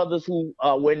all the brothers who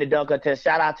were in the dunk contest,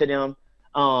 shout out to them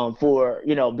for,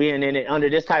 you know, being in it under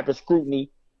this type of scrutiny.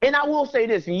 And I will say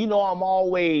this, and you know I'm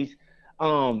always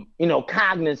you know,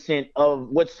 cognizant of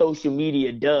what social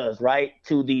media does, right,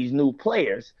 to these new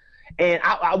players. And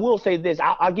I will say this,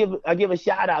 I'll give a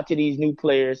shout out to these new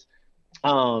players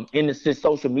in this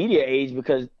social media age,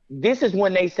 because this is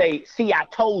when they say, see, I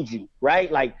told you,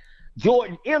 right? Like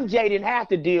MJ didn't have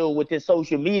to deal with this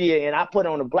social media, and I put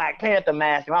on a Black Panther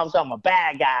mask and all of a sudden I'm a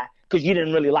bad guy because you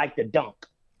didn't really like the dunk.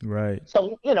 Right.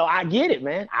 So, you know, I get it,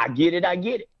 man. I get it.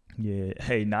 Yeah.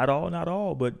 Hey, not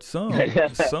all, but some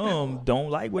don't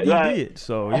like what he did.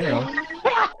 So, you know.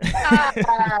 not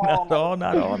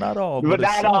all. But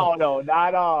not all, though.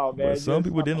 Not all, man. But some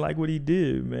people didn't like what he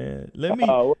did, man. Let me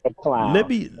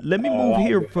move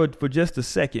here for just a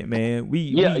second, man.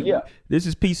 This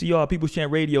is PCR, People's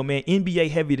Champ Radio, man.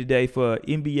 NBA heavy today for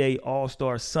NBA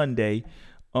All-Star Sunday.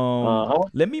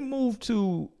 Let me move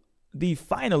to the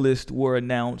finalists were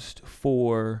announced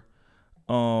for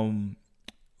the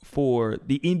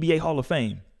NBA Hall of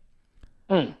Fame.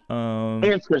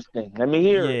 Interesting. Let me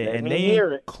hear it. And they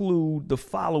include the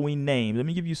following names. Let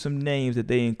me give you some names that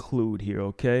they include here,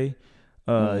 okay?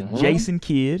 Jason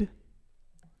Kidd,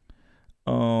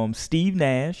 Steve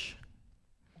Nash,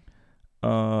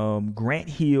 Grant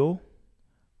Hill,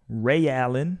 Ray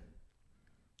Allen.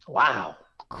 Wow.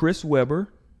 Chris Webber.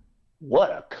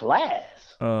 What a class.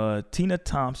 Tina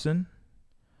Thompson.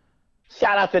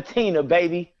 Shout out to Tina,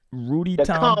 baby. Rudy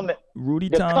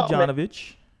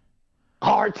Tomjanovich.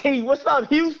 RT, what's up,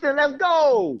 Houston? Let's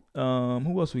go.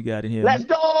 Who else we got in here? Let's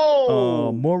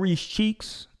go. Maurice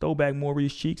Cheeks. Throwback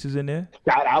Maurice Cheeks is in there.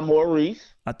 Shout out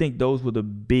Maurice. I think those were the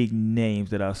big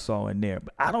names that I saw in there.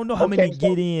 But I don't know how many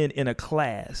get in a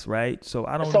class, right? So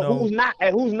I don't know. So who's not?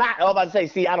 I was about to say,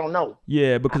 see, I don't know.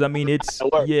 Yeah, because I mean, it's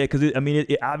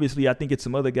obviously I think it's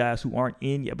some other guys who aren't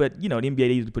in yet. But you know, the NBA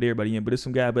they used to put everybody in, but it's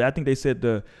some guy. But I think they said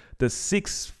the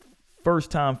 6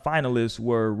 first-time finalists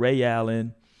were Ray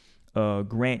Allen,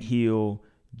 Grant Hill,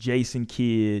 Jason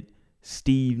Kidd,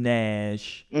 Steve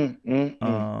Nash,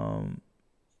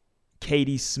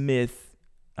 Katie Smith.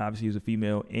 Obviously, was a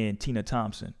female, and Tina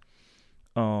Thompson.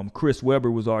 Chris Webber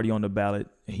was already on the ballot.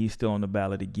 He's still on the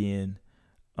ballot again.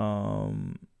 I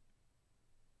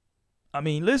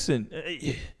mean, listen,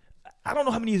 I don't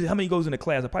know how many goes in the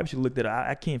class. I probably should have looked at it.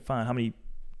 I can't find how many,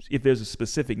 if there's a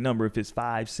specific number, if it's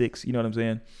 5, 6, you know what I'm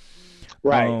saying?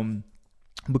 Right.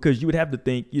 Because you would have to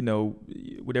think, you know,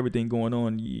 with everything going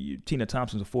on, Tina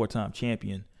Thompson's a 4-time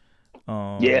champion.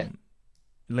 Yeah.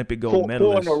 Olympic gold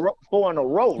medalist. 4 in a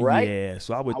row, right? Yeah,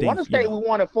 so I would think. I want to say we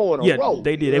won 4 in a row. Yeah,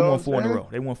 they did. They won 4 in a row.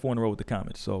 They won 4 in a row with the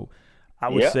Comets. So I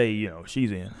would say, you know,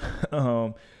 she's in.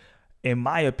 In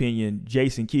my opinion,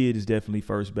 Jason Kidd is definitely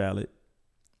first ballot.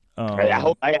 I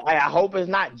hope it's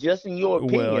not just in your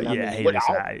opinion. Well,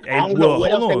 yeah,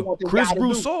 hold on. Chris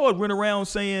Broussard went around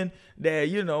saying that,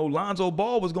 you know, Lonzo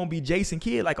Ball was going to be Jason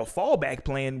Kidd, like a fallback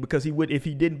plan, because he would if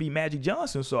he didn't beat Magic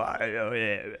Johnson. So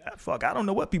I don't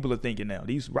know what people are thinking now.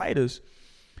 These writers.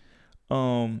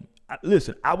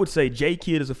 Listen, I would say J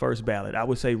Kidd is the first ballot. I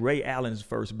would say Ray Allen is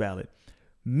first ballot.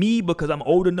 Me, because I'm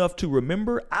old enough to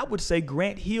remember, I would say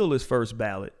Grant Hill is first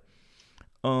ballot.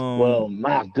 Well,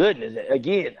 my goodness.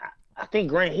 Again, I think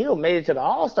Grant Hill made it to the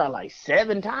All-Star like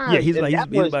 7 times. Yeah, he's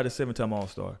about a 7-time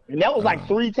All-Star. And that was like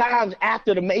 3 times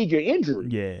after the major injury.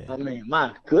 Yeah. I mean,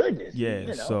 my goodness. Yeah, you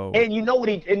know? so. And you know what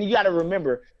and you got to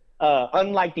remember,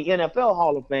 unlike the NFL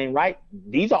Hall of Fame, right?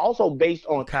 These are also based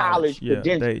on college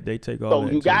credentials. They take all that.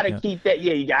 So you got to keep that.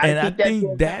 Yeah, you got to keep that. And I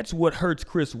think that's what hurts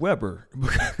Chris Webber,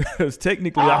 because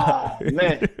technically,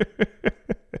 man.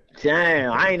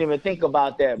 Damn, I ain't even think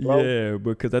about that, bro. Yeah,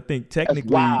 because I think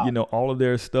technically, wild. all of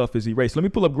their stuff is erased. Let me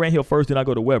pull up Grant Hill first, then I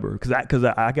go to Weber because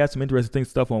I got some interesting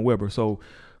stuff on Weber. So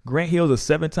Grant Hill's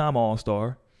a 7-time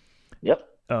All-Star. Yep.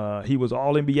 He was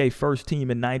All-NBA first team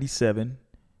in '97.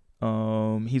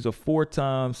 He's a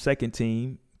 4-time second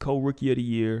team, co-rookie of the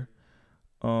year,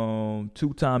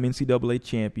 2-time NCAA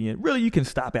champion. Really, you can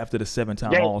stop after the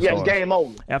 7-time All-Star. Yeah, it's game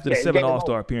over. After the 7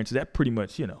 All-Star appearances, that pretty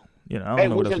much, I don't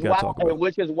know what else you got to talk about.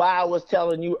 Which is why I was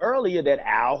telling you earlier that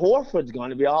Al Horford's going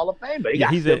to be a Hall of Famer.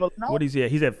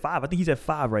 He's at 5. I think he's at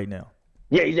 5 right now.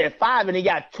 Yeah, he's at 5, and he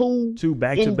got two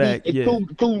back-to-back,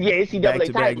 NCAA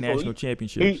back-to-back national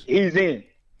championships. He's in.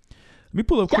 Let me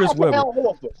pull up Chris Webber.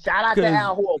 Shout out to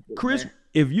Al Horford. Chris, man.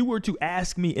 If you were to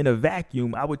ask me in a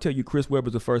vacuum, I would tell you Chris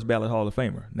Webber's the first ballot Hall of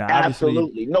Famer. Now,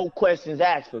 absolutely, no questions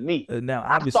asked for me. Now,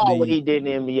 obviously, I saw what he did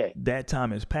in the NBA. That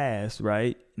time has passed,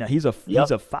 right? Now he's a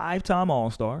 5-time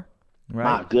All-Star,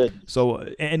 right? My goodness. So,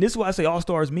 and this is why I say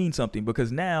All-Stars mean something,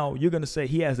 because now you're going to say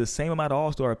he has the same amount of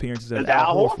All-Star appearances as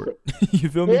Al Horford. You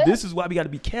feel me? This is why we got to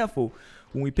be careful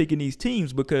when we picking these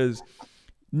teams, because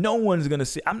no one's going to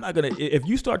say, if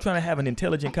you start trying to have an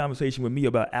intelligent conversation with me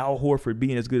about Al Horford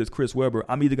being as good as Chris Webber,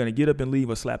 I'm either going to get up and leave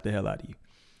or slap the hell out of you.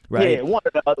 Right? Yeah, one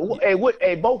or the other.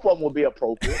 Hey, both of them will be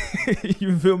appropriate.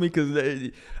 You feel me? Because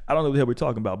I don't know what the hell we're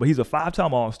talking about, but he's a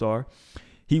 5-time All-Star.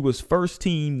 He was first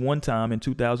team 1 time in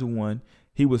 2001.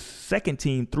 He was second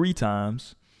team 3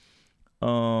 times.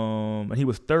 And he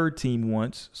was third team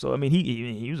once. So, I mean,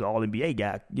 he was an All-NBA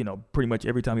guy, pretty much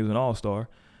every time he was an All-Star.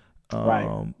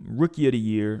 Right. Rookie of the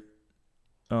year.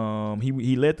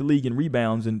 He led the league in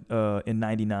rebounds in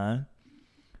 '99.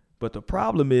 But the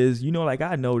problem is,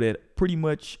 I know that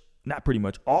not pretty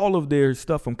much, all of their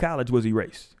stuff from college was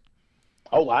erased.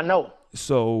 Oh, I know.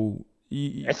 So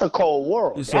it's a cold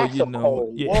world. So, That's a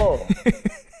cold world.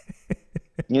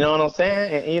 You know what I'm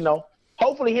saying? And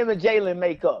hopefully him and Jalen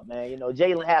make up, man.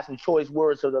 Jalen has some choice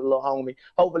words to the little homie.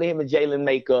 Hopefully him and Jalen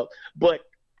make up. But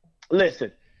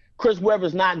listen. Chris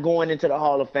Webber's not going into the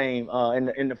Hall of Fame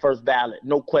in the first ballot.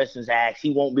 No questions asked. He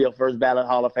won't be a first ballot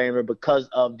Hall of Famer because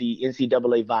of the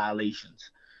NCAA violations.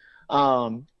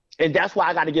 And that's why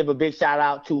I got to give a big shout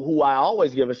out to who I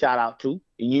always give a shout out to.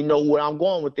 And you know where I'm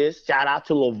going with this. Shout out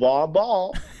to LeVar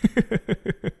Ball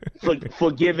for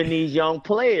giving these young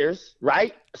players,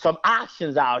 right, some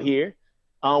options out here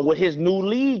with his new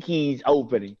league he's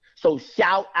opening. So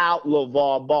shout out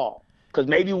LeVar Ball. Because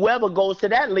maybe Webber goes to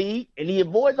that league and he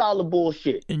avoids all the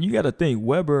bullshit. And you got to think,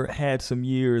 Webber had some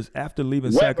years after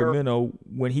leaving Sacramento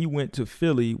when he went to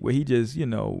Philly where he just,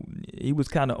 he was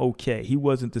kind of okay. He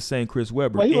wasn't the same Chris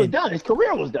Webber. Well, he was done. His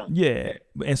career was done. Yeah.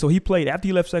 And so he played, after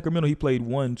he left Sacramento, he played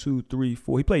 1, 2, 3,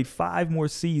 4. He played 5 more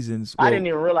seasons. I didn't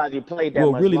even realize he played that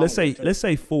much. Well, really, let's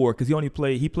say 4, because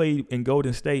he played in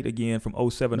Golden State again from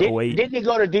 07 to 08. Didn't he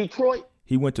go to Detroit?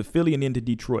 He went to Philly and then to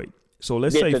Detroit. So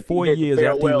let's say 4 years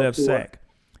after he left Sac.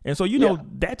 And so,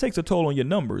 that takes a toll on your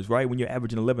numbers, right, when you're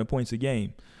averaging 11 points a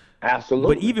game.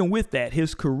 Absolutely. But even with that,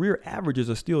 his career averages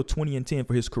are still 20 and 10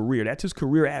 for his career. That's his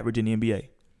career average in the NBA,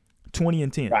 20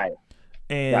 and 10. Right.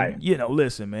 And,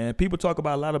 listen, man, people talk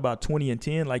about a lot about 20 and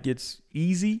 10 like it's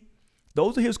easy.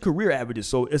 Those are his career averages.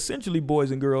 So essentially, boys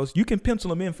and girls, you can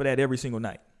pencil him in for that every single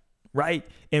night. Right?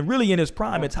 And really in his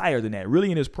prime, it's higher than that.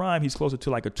 Really in his prime, he's closer to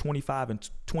like a 25 and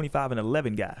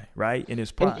 11 guy, right? In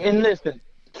his prime. And listen,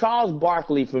 Charles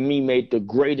Barkley for me made the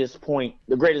greatest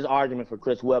argument for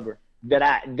Chris Webber that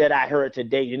I heard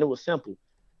today, and it was simple.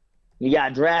 He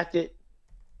got drafted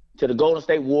to the Golden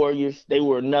State Warriors. They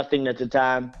were nothing at the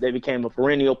time. They became a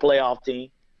perennial playoff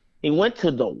team. He went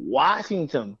to the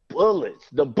Washington Bullets,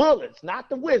 the Bullets, not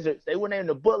the Wizards. They were named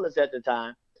the Bullets at the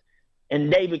time. And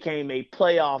they became a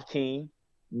playoff team.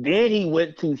 Then he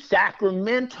went to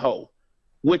Sacramento,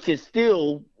 which is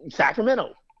still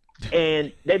Sacramento.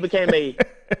 And they became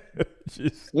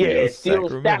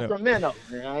still Sacramento.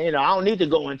 I don't need to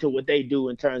go into what they do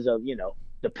in terms of,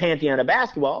 the pantheon of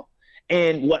basketball.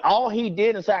 And all he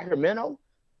did in Sacramento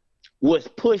was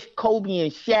push Kobe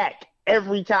and Shaq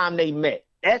every time they met.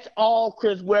 That's all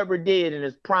Chris Webber did in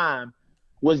his prime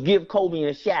was give Kobe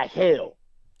and Shaq hell.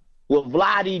 With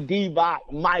Vlade Divac,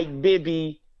 Mike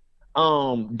Bibby,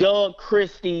 Doug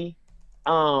Christie,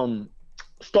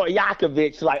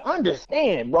 Stojakovic,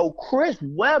 understand, bro, Chris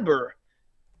Webber,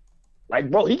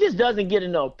 he just doesn't get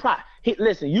enough pride.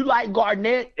 Listen, you like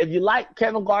Garnett, if you like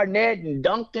Kevin Garnett and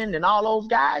Duncan and all those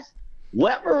guys,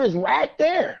 Webber is right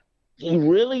there. He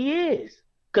really is.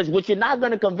 Because what you're not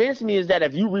going to convince me is that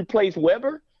if you replace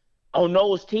Webber on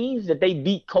those teams, that they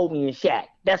beat Kobe and Shaq.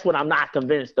 That's what I'm not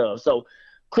convinced of. So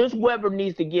Chris Webber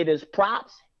needs to get his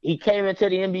props. He came into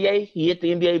the NBA. He hit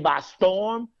the NBA by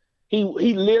storm.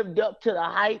 He lived up to the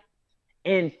hype.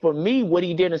 And for me, what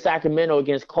he did in Sacramento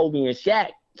against Kobe and Shaq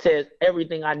says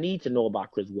everything I need to know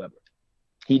about Chris Webber.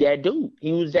 He that dude.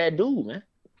 He was that dude, man.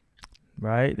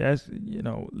 Right. That's,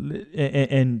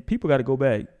 and people got to go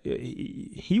back.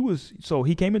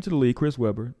 He came into the league, Chris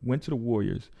Webber, went to the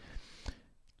Warriors.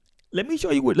 Let me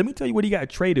tell you what he got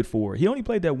traded for. He only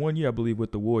played that 1 year, I believe,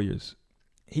 with the Warriors.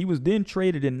 He was then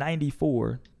traded in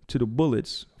 94 to the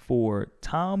Bullets for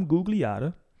Tom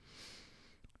Gugliotta.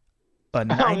 A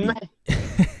 90.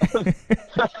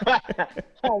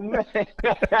 Oh, man.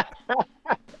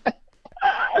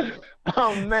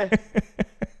 Oh, man.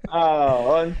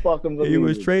 Oh, unfucking believable. He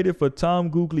was traded for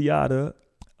Tom Gugliotta,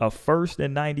 a first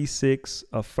in 96,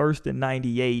 a first in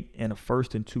 98, and a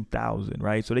first in 2000,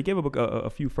 right? So they gave up a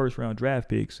few first-round draft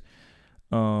picks,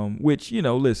 which,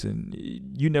 listen,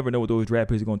 you never know what those draft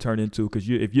picks are going to turn into because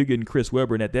if you're getting Chris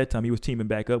Webber, and at that time he was teaming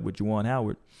back up with Juwan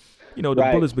Howard, the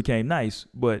right. Bullets became nice.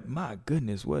 But, my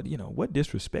goodness, what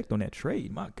disrespect on that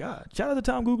trade. My God. Shout out to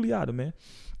Tom Gugliotta, man.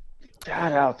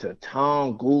 Shout out to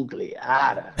Tom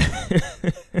Gugliotta.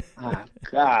 My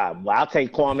God. Well, I'll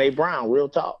take Kwame Brown, real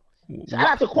talk. Shout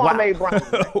out to Kwame Brown.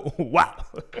 Wow.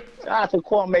 Shout out to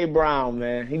Kwame Brown,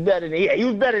 man. He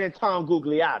was better than Tom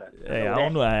Gugliotta. Hey, I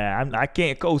don't know. I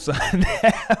can't co-sign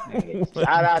that.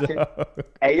 Shout out to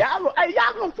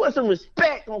y'all gonna put some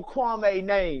respect on Kwame's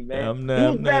name, man. He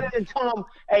was better than Tom.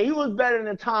 Hey, he was better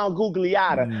than Tom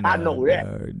Gugliotta. I know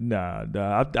that. Nah.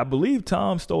 I believe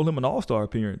Tom stole him an All-Star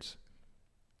appearance.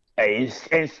 Hey,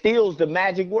 and steals the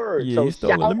magic word. Yeah, so he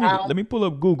stole it. Let me pull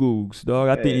up Goo-Goos, dog.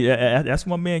 I think that's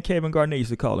what my man Kevin Garnett used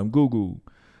to call him, Goo-Goo.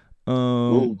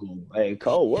 Goo-Goo. Hey,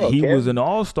 cold world, he Kevin. was an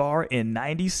All-Star in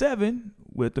 97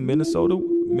 with the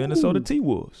Minnesota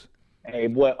T-Wolves. Hey,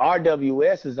 boy,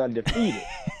 RWS is undefeated.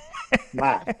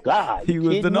 My God. He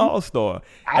was an All-Star.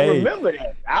 I remember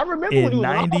that. I remember when he was an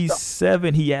All-Star. In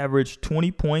 97, he averaged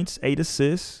 20 points, 8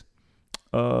 assists.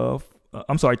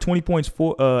 20 points,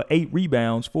 8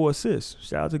 rebounds, 4 assists.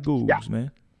 Shout out to Googs,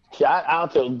 man. Shout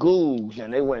out to Googs,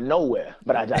 and they went nowhere.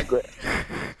 But I digress.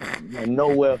 Went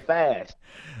nowhere fast.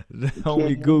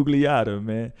 Only Gugliotta,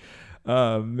 man.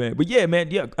 Man. But yeah,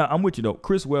 man, I'm with you though.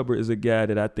 Chris Webber is a guy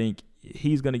that I think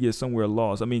he's gonna get somewhere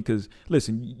lost. I mean, because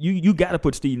listen, you got to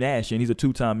put Steve Nash in. He's a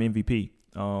 2-time MVP.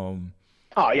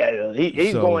 Oh yeah,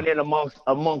 he's going in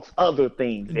amongst other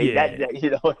things. Yeah,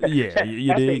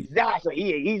 you dig? Exactly.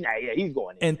 He's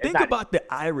going in. And think about the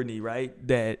irony, right?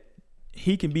 That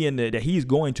he can be that he's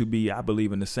going to be, I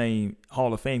believe, in the same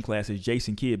Hall of Fame class as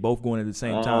Jason Kidd, both going at the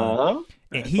same time.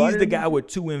 And he's the guy with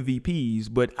 2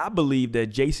 MVPs, but I believe that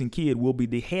Jason Kidd will be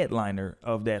the headliner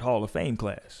of that Hall of Fame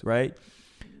class, right?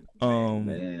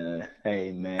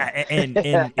 Hey man,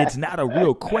 and it's not a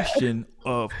real question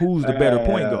of who's the better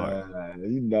point guard.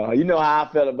 You know how I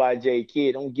felt about J.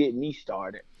 Kidd. Don't get me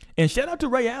started. And shout out to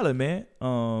Ray Allen, man.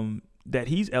 That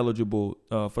he's eligible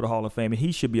for the Hall of Fame, and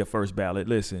he should be a first ballot.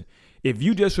 Listen, if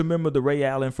you just remember the Ray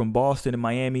Allen from Boston and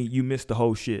Miami, you missed the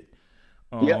whole shit.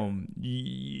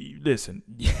 Listen,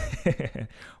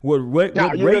 what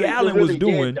Ray Allen was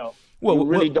doing.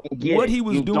 What he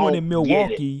was doing in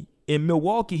Milwaukee. In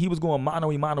Milwaukee, he was going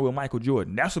mano a mano with Michael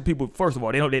Jordan. That's what people. First of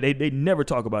all, they never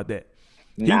talk about that.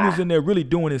 He was in there really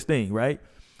doing his thing, right?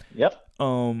 Yep.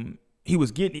 He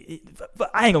was getting.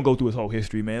 I ain't gonna go through his whole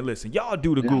history, man. Listen, y'all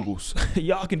do the Googles.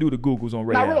 Y'all can do the Googles on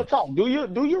Ray Allen. Real talk. Do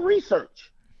your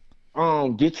research.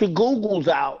 Get your Googles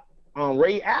out.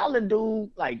 Ray Allen, dude.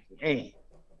 Like, man.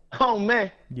 Oh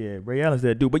man. Yeah, Ray Allen's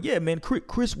that dude. But yeah, man,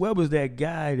 Chris Webber's that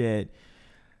guy that.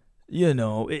 And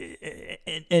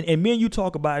me and you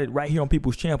talk about it right here on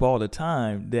People's Champ all the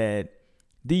time, that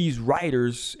these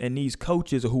writers and these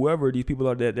coaches or whoever these people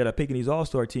are that are picking these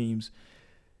all-star teams,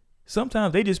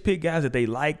 sometimes they just pick guys that they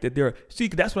like,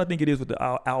 that's what I think it is with the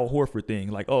Al Horford thing.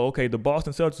 Like, oh, okay, the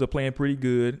Boston Celtics are playing pretty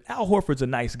good. Al Horford's a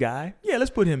nice guy. Yeah, let's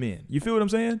put him in. You feel what I'm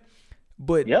saying?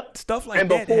 But stuff like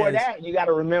that. And before that, you got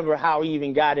to remember how he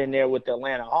even got in there with the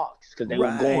Atlanta Hawks because they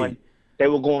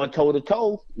were going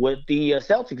toe-to-toe with the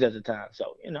Celtics at the time.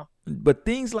 So, But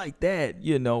things like that,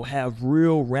 have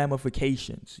real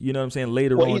ramifications. You know what I'm saying?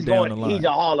 Later on down the line. He's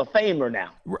a Hall of Famer now.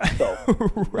 Right. So,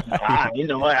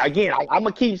 again, I'm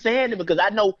going to keep saying it because I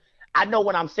know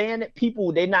when I'm saying it,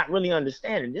 people, they're not really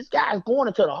understanding. This guy's going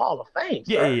into the Hall of Fame.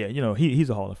 Yeah. He's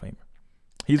a Hall of Famer.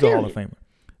 He's a Hall of Famer.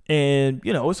 And,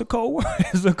 it's a cold world.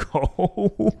 It's a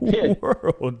cold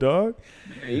world, dog.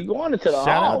 Yeah, he's going into the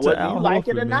Hall, whether you like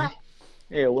it or not.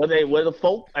 Yeah, whether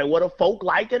folk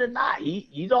like it or not,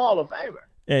 he's a Hall of Famer.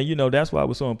 And, that's why it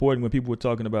was so important when people were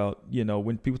talking about,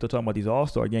 when people start talking about these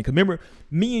All-Star games. Because remember,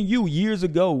 me and you years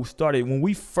ago when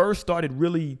we first started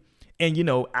really And you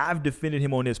know, I've defended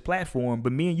him on this platform,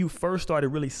 but me and you first started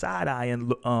really side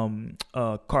eyeing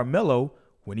Carmelo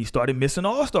when he started missing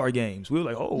All-Star games. We were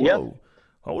like, whoa,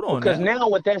 hold on. Because now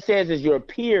what that says is your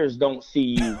peers don't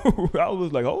see you. I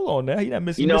was like, hold on now, he not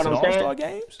missing All-Star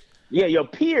games. Yeah, your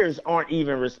peers aren't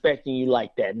even respecting you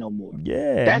like that no more.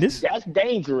 Yeah, that's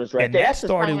dangerous, right? And that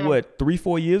started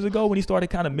 3-4 years ago when he started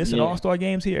kind of missing All-Star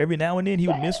games here. Every now and then he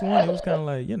would miss one. It was kind of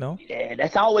like, you know. Yeah,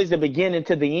 that's always the beginning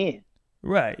to the end.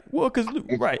 Right. Well, because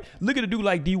look at a dude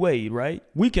like D Wade, right?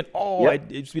 We can all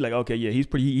just be like, okay, yeah, he's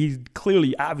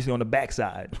clearly, obviously on the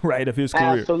backside, right, of his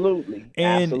career. Absolutely.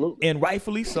 And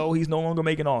rightfully so, he's no longer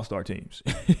making All-Star teams.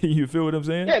 You feel what I'm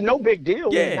saying? Yeah, no big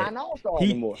deal. Yeah, he's not an All-Star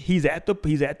anymore. He's at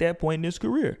that point in his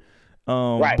career.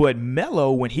 But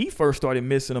Melo, when he first started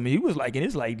missing them, he was like in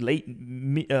his late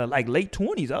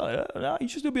 20s. You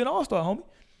should still be an All-Star, homie.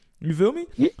 You feel me?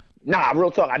 Yeah. Nah, real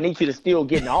talk. I need you to still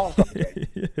get an All-Star.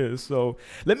 Yeah, so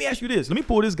let me ask you this. Let me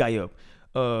pull this guy up,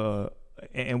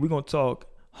 and we're gonna talk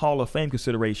Hall of Fame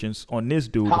considerations on this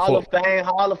dude. Hall of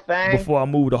Fame. Before I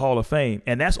move to Hall of Fame,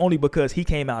 and that's only because he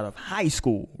came out of high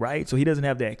school, right? So he doesn't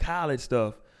have that college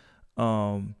stuff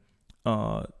to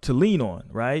lean on,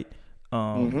 right?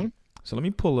 So let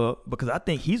me pull up, because I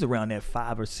think he's around that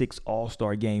 5 or 6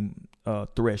 All-Star game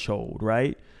threshold,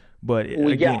 right? But who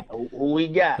we got?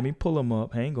 Let me pull him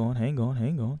up. Hang on.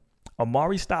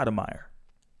 Amar'e Stoudemire.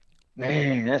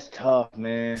 Man, that's tough,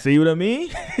 man. See what I mean?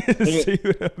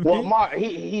 Well,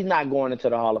 he's not going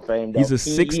into the Hall of Fame, though. He's a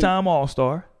 6-time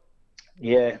All-Star.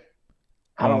 Yeah.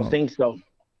 I don't think so.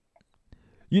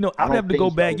 You know, I would have to go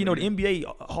back. You know, the NBA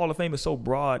Hall of Fame is so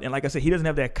broad. And like I said, he doesn't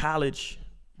have that college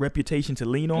reputation to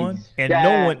lean on.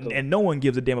 Exactly. And no one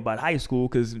gives a damn about high school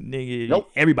because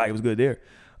everybody was good there.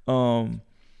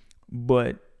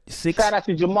 But 6. Shout out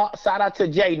to Jamal. Shout out to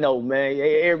J-No, man.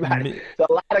 Everybody. There's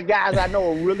a lot of guys I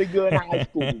know are really good in high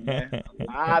school, man. A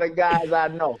lot of guys I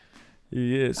know.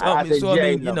 Yes. I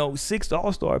mean, you know, 6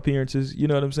 All-Star appearances. You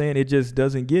know what I'm saying? It just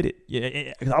doesn't get it.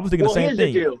 Yeah. I was thinking the same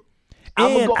thing.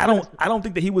 And I don't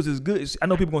think that he was as good. I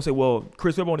know people gonna say, well,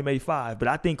 Chris Webber only made 5, but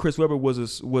I think Chris Webber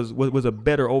was a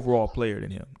better overall player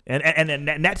than him.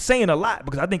 And that's saying a lot,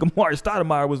 because I think Amar'e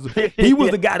Stoudemire was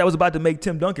the guy that was about to make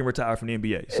Tim Duncan retire from the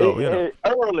NBA. So you know,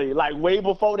 early, like way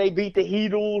before they beat the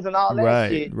Heatles and all that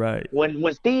shit. Right.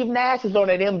 When Steve Nash is on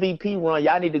that MVP run,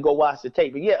 y'all need to go watch the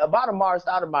tape. But yeah, about Amar'e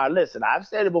Stoudemire, listen, I've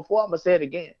said it before, I'm gonna say it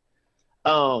again.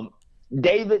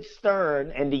 David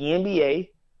Stern and the NBA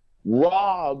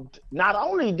robbed. Not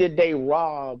only did they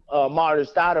rob Amar'e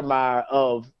Stoudemire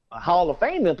of Hall of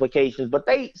Fame implications, but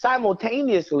they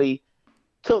simultaneously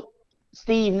took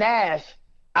Steve Nash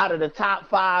out of the top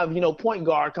 5, point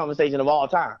guard conversation of all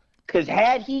time. Because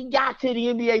had he got to the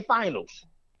NBA Finals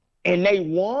and they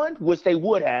won, which they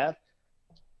would have,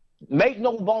 make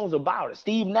no bones about it,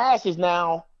 Steve Nash is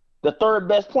now the 3rd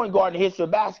best point guard in the history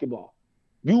of basketball.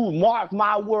 You mark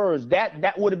my words,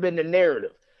 that would have been the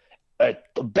narrative. A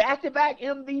back-to-back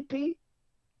MVP,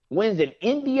 wins an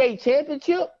NBA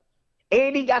championship,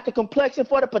 and he got the complexion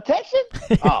for the protection?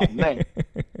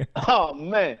 Oh,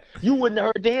 man. You wouldn't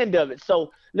have heard the end of it.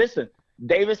 So, listen,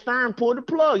 David Stern pulled the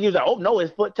plug. He was like, oh, no,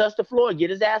 his foot touched the floor. Get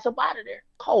his ass up out of there.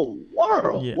 Cold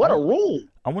world. Yeah, what a rule.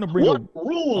 I want to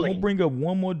bring up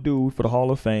one more dude for the Hall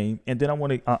of Fame, and then I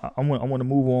want to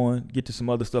move on, get to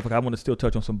some other stuff. Like I want to still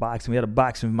touch on some boxing. We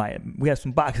had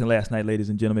some boxing last night, ladies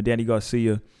and gentlemen. Danny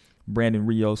Garcia, Brandon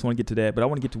Rios. I want to get to that, but I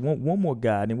want to get to one more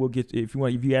guy, and then we'll get if you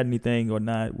add anything or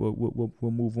not, we'll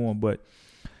move on. But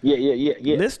yeah.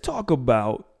 Let's talk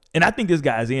about, and I think this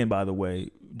guy's in, by the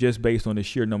way, just based on the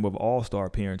sheer number of All-Star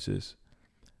appearances.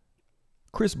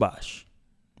 Chris Bosh,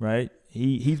 right?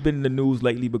 He's been in the news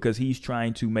lately because he's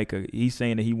trying to he's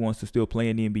saying that he wants to still play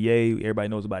in the NBA. Everybody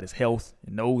knows about his health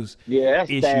and those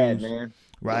issues, sad, man.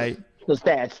 Right? It's a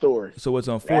sad story. So it's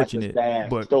unfortunate.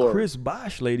 But story. Chris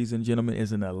Bosh, ladies and gentlemen,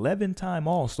 is an 11-time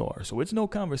All-Star. So it's no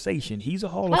conversation. He's a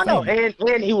Hall of Fame.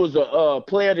 And he was a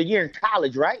player of the year in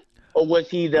college, right? Or was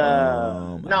he the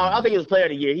no, I think he was player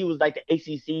of the year. He was like the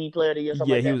ACC player of the year,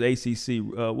 something like that. He was ACC. He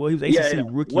was ACC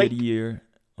Rookie of the Year.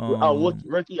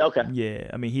 Rookie? Okay. Yeah,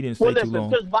 I mean, he didn't stay too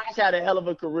long. Chris Bosh had a hell of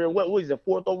a career. What was he, the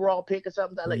 4th overall pick or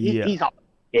something? Like, he's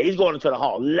going into the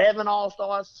Hall. 11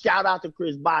 All-Stars. Shout out to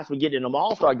Chris Bosh for getting them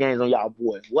All-Star games on y'all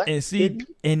boys. What? And see,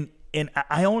 and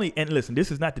listen,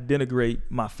 this is not to denigrate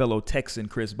my fellow Texan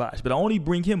Chris Bosh, but I only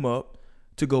bring him up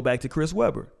to go back to Chris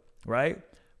Webber, right?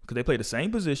 Because they play the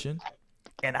same position,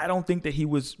 and I don't think that he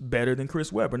was better than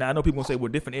Chris Webber. Now, I know people going to say,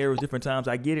 well, different eras, different times.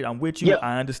 I get it. I'm with you. Yeah.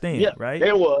 I understand, right?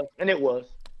 It was.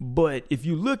 But if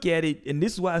you look at it, and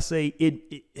this is why I say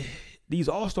these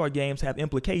All-Star games have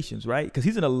implications, right? Because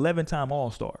he's an 11-time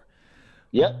All-Star.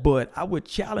 Yep. But I would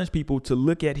challenge people to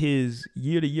look at his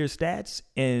year-to-year stats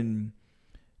and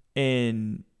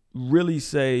really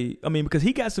say, I mean, because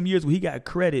he got some years where he got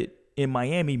credit in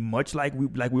Miami, much like we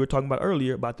were talking about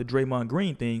earlier about the Draymond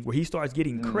Green thing, where he starts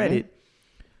getting credit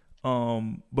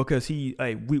because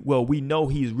we know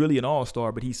he's really an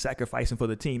all-star, but he's sacrificing for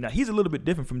the team. Now, he's a little bit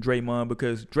different from Draymond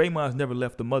because Draymond's never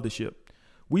left the mothership.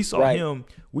 We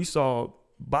saw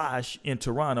Bosh in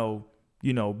Toronto,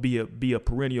 you know, be a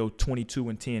perennial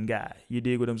 22-10 guy. You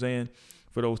dig what I'm saying?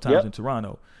 For those times in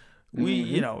Toronto.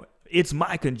 You know, it's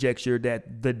my conjecture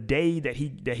that the day that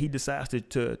he decides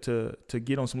to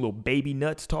get on some little baby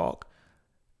nuts talk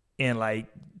and like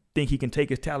think he can take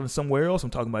his talent somewhere else. I'm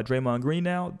talking about Draymond Green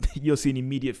now. You'll see an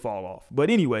immediate fall off. But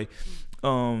anyway,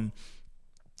 I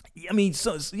mean, he's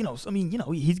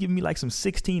giving me like some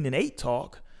 16-8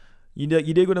 talk. You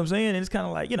dig what I'm saying? And it's kind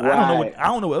of like, you know, I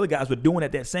don't know what other guys were doing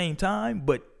at that same time,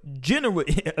 but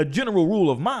a general rule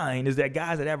of mine is that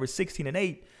guys that average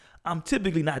 16-8, I'm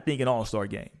typically not thinking all-star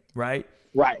game, right?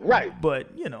 Right.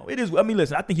 But, you know, it is. I mean,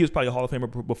 listen, I think he was probably a Hall of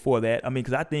Famer before that. I mean,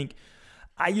 because I think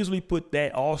I usually put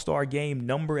that all-star game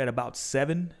number at about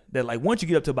 7. That, like, once you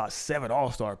get up to about 7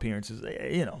 all-star appearances,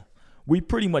 you know, we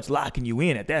pretty much locking you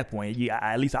in at that point. Yeah,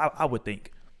 at least I would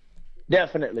think.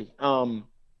 Definitely.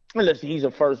 Listen, he's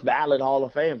a first ballot Hall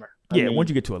of Famer. I mean, once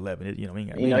you get to 11, you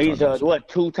know, he's a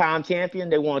two-time champion.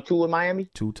 They won 2 in Miami.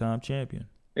 2-time champion.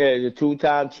 Yeah, he's a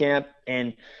 2-time champ,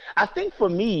 and I think for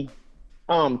me,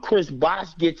 Chris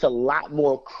Bosh gets a lot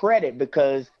more credit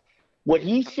because what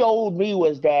he showed me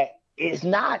was that it's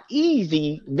not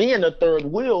easy being a third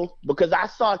wheel. Because I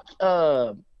saw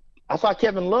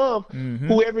Kevin Love,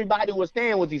 who everybody was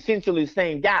saying was essentially the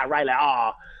same guy, right? Like,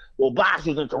 Bosh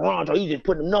was in Toronto, he just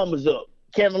putting the numbers up.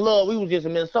 Kevin Love, he was just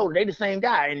in Minnesota. They the same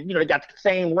guy. And, you know, they got the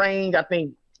same range. I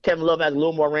think Kevin Love has a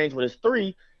little more range with his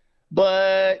 3.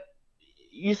 But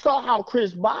you saw how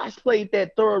Chris Bosh played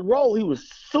that third role. He was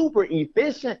super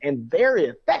efficient and very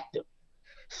effective.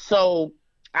 So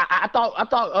I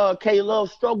thought K Love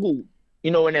struggled,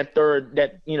 you know, in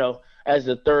that as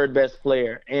the third best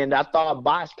player. And I thought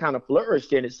Bosh kind of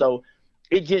flourished in it. So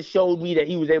it just showed me that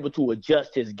he was able to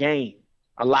adjust his game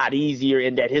a lot easier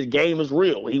and that his game is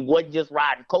real. He wasn't just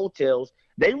riding coattails.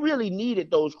 They really needed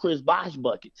those Chris Bosh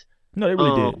buckets. No, they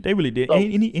really did. They really did. So,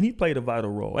 and he played a vital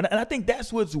role. And I think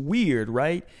that's what's weird,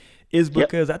 right? Is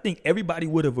because I think everybody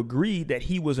would have agreed that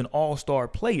he was an all-star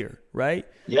player, right?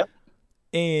 Yep.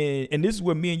 And this is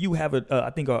where me and you have I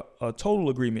think a total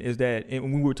agreement is that, and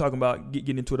when we were talking about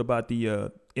getting into it about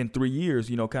the in 3 years,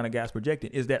 you know, kind of guys projecting,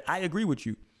 is that I agree with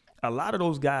you. A lot of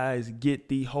those guys get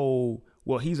the whole,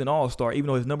 well, he's an all-star, even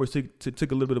though his numbers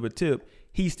took a little bit of a tip,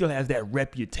 he still has that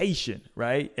reputation,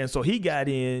 right? And so he got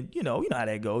in, you know how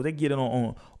that goes. They get in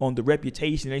on the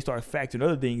reputation, and they start factoring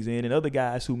other things in, and other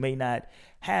guys who may not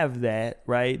have that,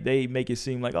 right? They make it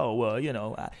seem like, oh, well, you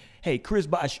know, hey, Chris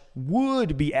Bosh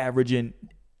would be averaging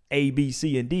A, B,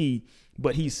 C, and D,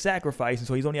 but he's sacrificing,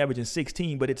 so he's only averaging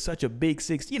 16, but it's such a big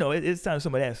 6. You know, it's time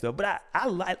some of that stuff. But I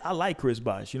like Chris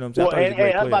Bosh. You know what I'm saying?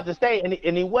 Well, I was about to say,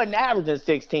 and he wasn't averaging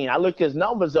 16. I looked his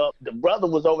numbers up. The brother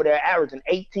was over there averaging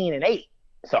 18-8.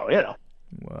 So, you know.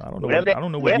 Well, I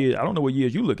don't know what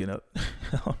years you looking up. I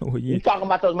don't know what years. You talking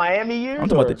about those Miami years? I'm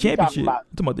talking about the championship. I'm talking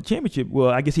about the championship. Well,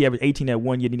 I guess he averaged 18 at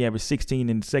one year, then he averaged 16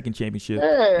 in the second championship,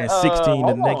 and 16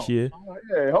 the next year.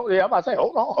 I'm about to say,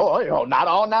 hold on. Not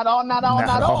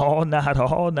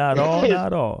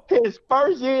all. His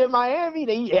first year in Miami,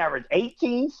 he averaged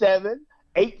 18-7,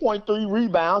 8.3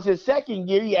 rebounds. His second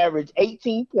year, he averaged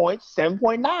 18 points,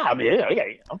 7.9. I mean,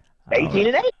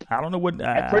 18-8. I don't know what.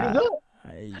 That's pretty good.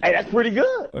 Hey, that's pretty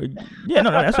good.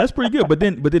 That's pretty good. But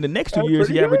then the next 2 years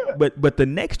he averaged. But the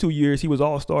next 2 years he was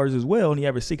all stars as well, and he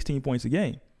averaged 16 points a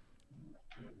game.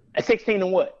 16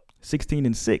 and what? 16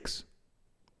 and 6.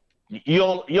 You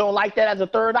don't like that as a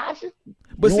third option?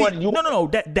 But no.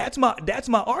 That's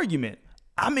my argument.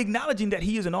 I'm acknowledging that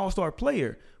he is an all-star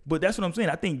player. But that's what I'm saying.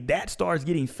 I think that starts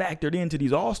getting factored into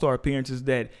these all-star appearances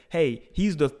that, hey,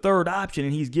 he's the third option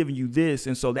and he's giving you this,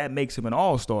 and so that makes him an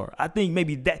all-star. I think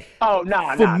maybe that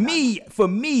for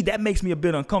me, that makes me a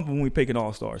bit uncomfortable when we pick an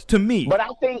all-stars. To me. But I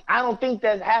don't think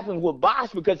that happens with Bosh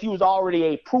because he was already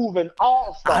a proven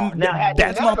all-star.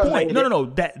 That's my point. No.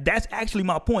 That's actually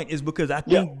my point, is because I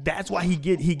think that's why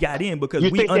he got in, because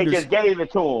they just gave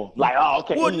it to him. Like, oh,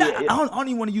 okay. Well, I don't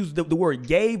even want to use the word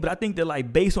gave, but I think that,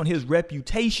 like, based on his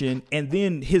reputation and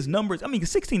then his numbers. I mean,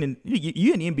 16 and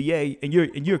you're in the NBA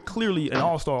and you're clearly an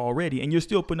all-star already, and you're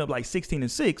still putting up like 16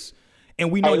 and 6,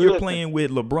 And we know you're listen, playing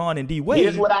with LeBron and D Wade.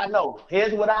 Here's what I know.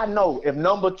 If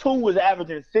number 2 was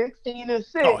averaging 16 and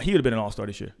 6, oh, he would have been an all-star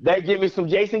this year. They give me some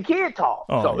Jason Kidd talk.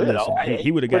 Oh, so, listen,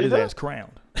 he would have got his ass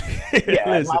crowned. Yeah,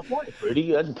 that's my point. Pretty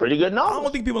good number. I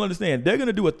don't think people understand. They're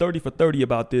gonna do a 30 for 30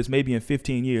 about this maybe in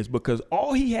 15 years because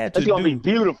all he had to do. It's gonna be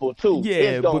beautiful too.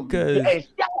 Yeah, because hey,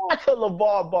 shout out to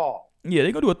LeVar Ball. Yeah,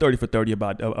 they're gonna do a 30 for 30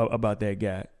 about that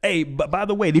guy. Hey, but by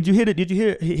the way, did you hear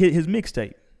his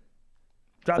mixtape?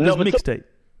 Dropped his mixtape.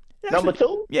 Number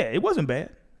 2? Yeah, it wasn't bad.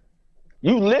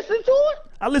 You listened to it?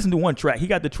 I listened to one track. He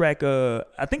got the track.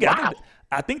 I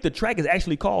think the track is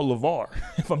actually called LeVar,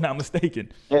 if I'm not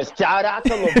mistaken. And shout out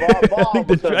to LeVar Ball. I think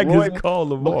the track is called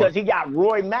LeVar because he got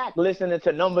Roy Mack listening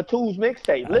to number 2's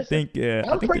mixtape. Listen, I think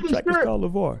the track is called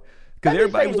LeVar. Because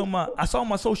everybody was I saw on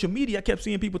my social media, I kept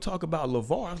seeing people talk about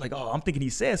LeVar. I was like, oh, I'm thinking he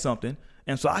said something.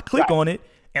 And so I click on it,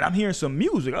 and I'm hearing some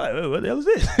music. Like, what the hell is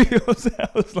this? You know what I'm saying? I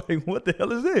was like, what the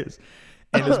hell is this?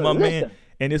 And it's my man.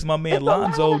 And it's my man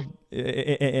Lonzo,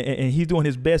 and he's doing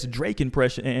his best Drake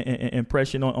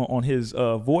impression on his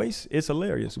voice. It's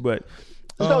hilarious, but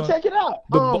so check it out.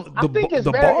 I think it's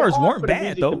the very bars hard weren't for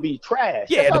bad the though. to be trash.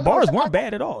 Yeah, the bars weren't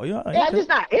bad at all. Yeah, I'm just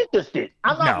not interested.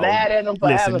 I'm not mad at them for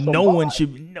having some no bars. one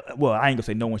should. Well, I ain't gonna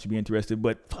say no one should be interested,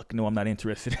 but fuck no, I'm not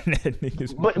interested in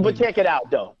that. But check it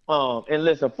out though. And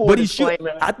listen, but he should.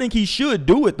 I think he should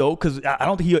do it though, because I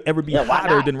don't think he'll ever be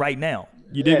hotter than right now.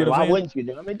 You dig what I'm saying? Why wouldn't you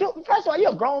do? I mean, first of all,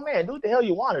 you're a grown man. Do what the hell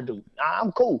you want to do.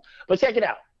 I'm cool. But check it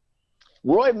out.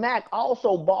 Roy Mack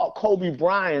also bought Kobe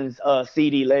Bryant's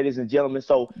CD, ladies and gentlemen.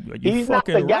 So you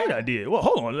fucking not the guy. Right, I did. Well,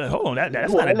 hold on.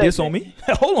 That's not a diss on me.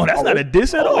 Hold on, that's not a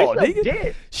diss at all,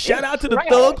 nigga. Shout out to the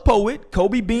thug poet,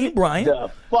 Kobe Bean Bryant. The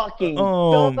fucking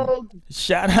thug.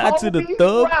 Shout out to the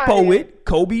thug poet,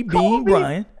 Kobe Bean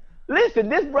Bryant. Listen,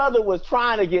 this brother was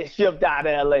trying to get shipped out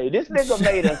of L.A. This nigga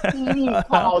made a CD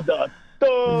called the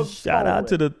Thug Shout out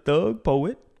to the thug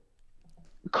poet.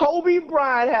 Kobe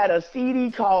Bryant had a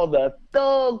CD called the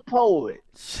Thug Poet.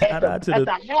 Shout out to at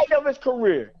the height of his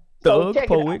career. Thug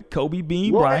Poet, Kobe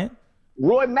Bean Bryant.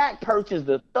 Roy Mack purchased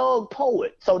the Thug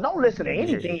Poet. So don't listen to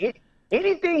anything. Yeah.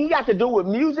 Anything he got to do with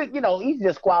music, he's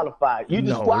disqualified. You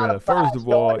disqualified. First of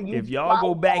all, if y'all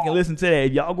go back and listen to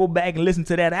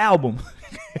that, album.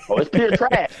 Oh, it's pure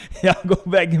trash. Y'all go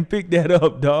back and pick that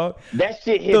up, dog. That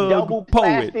shit hit double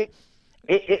plastic.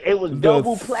 It was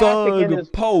double plastic in his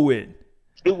poet.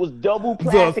 It was double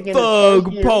plastic in his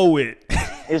thug poet.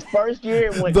 His first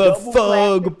year it went the double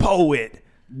thug plastic. Poet.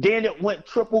 Then it went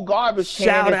triple garbage.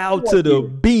 Shout out to the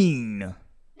Bean.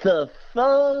 The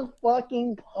thug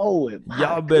fucking poet.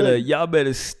 Y'all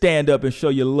better stand up and show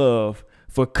your love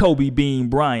for Kobe Bean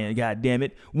Bryant, God damn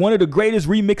it. One of the greatest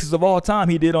remixes of all time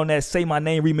he did on that Say My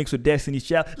Name remix with Destiny's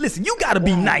Child. Listen, you gotta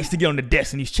be nice to get on the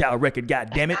Destiny's Child record, God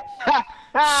damn it.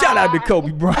 Shout out to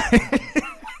Kobe Bryant.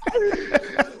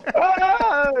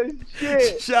 Oh,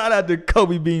 shit. Shout out to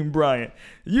Kobe Bean Bryant.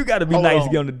 You gotta be nice to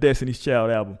get on the Destiny's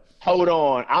Child album. Hold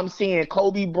on. I'm seeing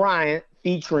Kobe Bryant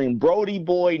featuring Brody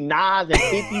Boy, Nas, and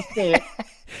 50 Cent.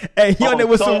 Hey, he on there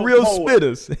with some real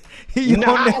spitters. He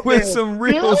on there with some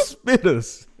real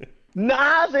spitters.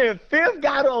 Nas and Fifth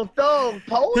got on Thug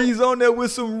Poet. He's on there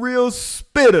with some real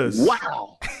spitters.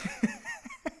 Wow.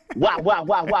 Wow.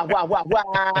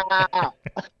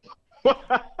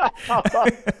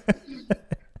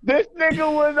 This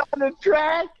nigga was on the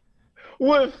track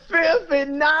with Fifth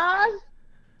and Nas.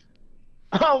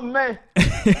 Oh man.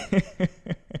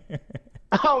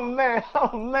 Oh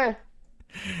man.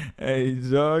 Hey,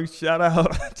 dog, shout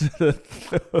out to the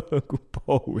Thug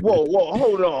Poet.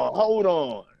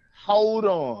 Whoa, hold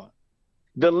on.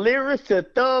 The lyrics to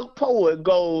Thug Poet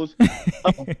goes,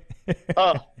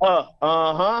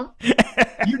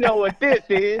 You know what this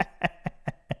is.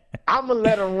 I'm gonna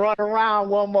let him run around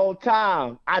one more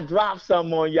time. I dropped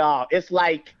something on y'all. It's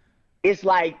like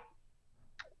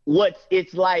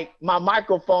my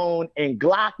microphone and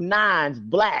Glock 9's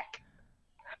black.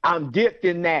 I'm dipped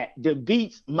in that. The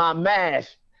beats, my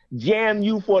mash. Jam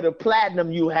you for the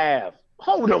platinum you have.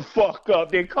 Hold the fuck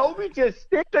up. Did Kobe just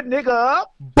stick a nigga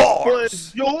up? Bars. For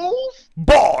his jewels?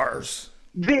 Bars.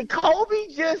 Did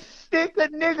Kobe just stick a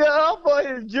nigga up for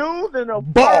his jewels and a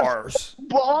bars?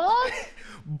 Bars?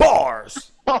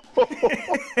 Bars.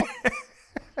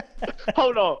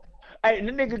 Hold on. Hey,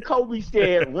 the nigga Kobe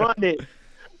said, run it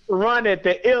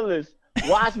the illest.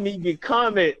 Watch me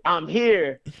become it. I'm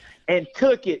here. And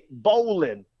took it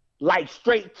bowling, like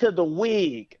straight to the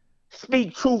wig.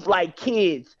 Speak truth like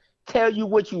kids. Tell you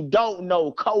what you don't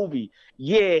know, Kobe.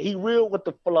 Yeah, he real with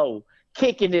the flow.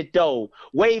 Kicking it though.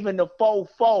 Waving the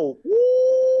fofo.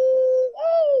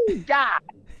 Woo! God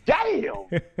damn.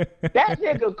 That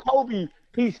nigga Kobe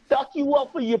He stuck you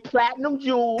up for your platinum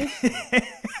jewels.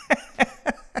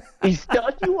 He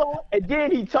stuck you up, and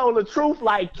then he told the truth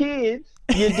like kids.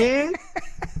 You did?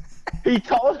 He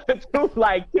told the truth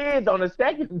like kids on the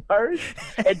second verse,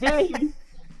 and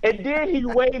then he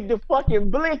waved the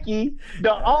fucking blicky,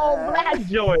 the all black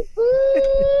joint.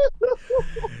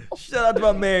 Shout out to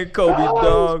my man Kobe,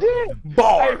 dog. Shit.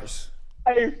 Bars.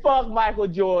 Hey, fuck Michael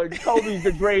Jordan. Kobe's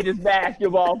the greatest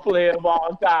basketball player of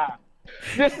all time.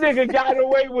 This nigga got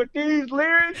away with these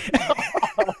lyrics.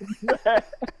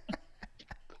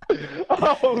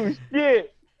 Oh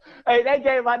shit. Hey, they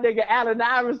gave my nigga Allen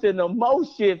Iverson the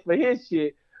most shit for his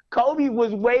shit. Kobe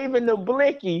was waving the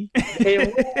blicky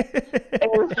and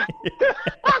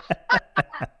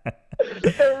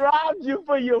robbed you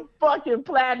for your fucking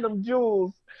platinum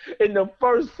jewels in the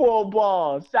first 4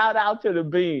 bars. Shout out to the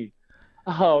Bean.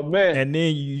 Oh man. And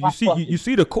then you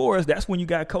see the chorus. That's when you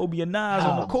got Kobe and Nas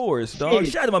on the chorus, dog.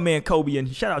 Shit. Shout out to my man Kobe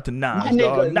and shout out to Nas, My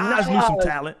dog. nigga, Nas knew some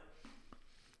talent.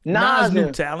 Nas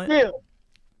knew talent. Phil.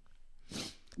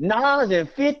 Nas and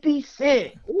 50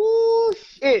 Cent. Ooh,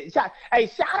 shit. Shout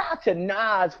out to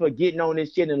Nas for getting on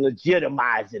this shit and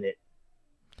legitimizing it.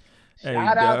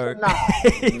 Shout out to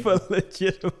Nas. For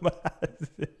legitimizing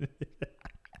it.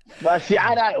 But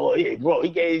shout out, oh yeah, bro, he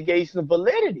gave some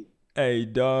validity. Hey,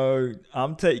 dog,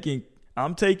 I'm taking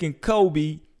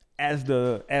Kobe as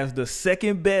the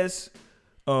second best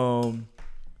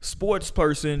sports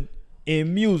person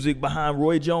in music behind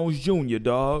Roy Jones Jr.,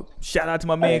 dog. Shout out to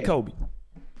my man Kobe.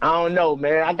 I don't know,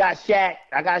 man. I got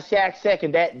Shaq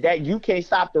second. That You Can't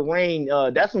Stop the Rain.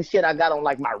 That's some shit I got on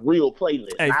like my real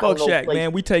playlist. Hey, fuck Shaq,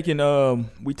 man. We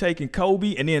taking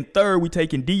Kobe, and then third we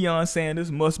taking Deion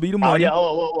Sanders. Must be the money. Oh yeah.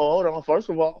 Hold on. First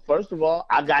of all,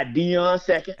 I got Deion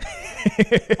second.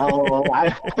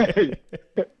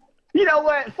 You know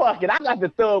what? Fuck it. I got the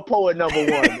Thug Poet number 1,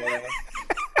 man.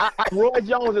 Roy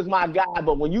Jones is my guy,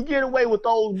 but when you get away with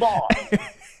those bars.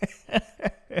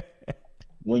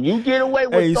 When you get away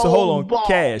with those so hold on, bars,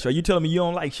 Cash, are you telling me you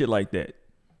don't like shit like that?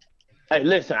 Hey,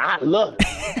 listen, I love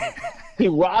it. He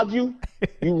robbed you.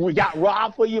 You got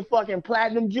robbed for your fucking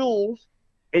platinum jewels.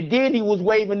 And then he was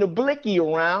waving the blicky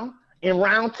around in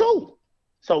round 2.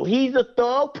 So he's a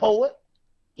thug poet.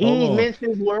 He meant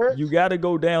his words. You got to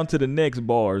go down to the next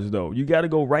bars, though. You got to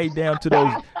go right down to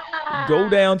those. Go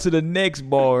down to the next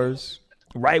bars.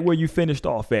 Right where you finished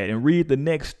off at, and read the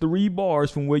next 3 bars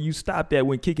from where you stopped at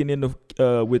when kicking in the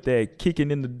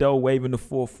dough, waving the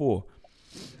 4-4.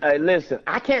 Hey, listen,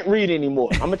 I can't read anymore.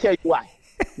 I'm gonna tell you why.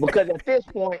 Because at this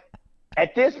point,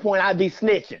 I'd be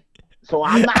snitching. So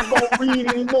I'm not gonna read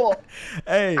anymore.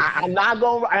 Hey, I'm not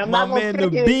gonna. My man, the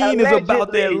Bean is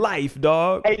about that life,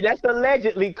 dog. Hey, that's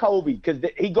allegedly Kobe, because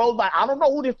he goes by. I don't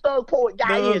know who this Thug Poet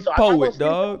guy is. So Poet,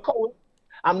 dog.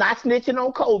 I'm not snitching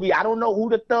on Kobe. I don't know who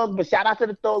the thug, but shout out to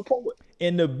the Thug Poet.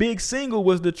 And the big single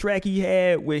was the track he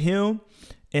had with him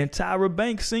and Tyra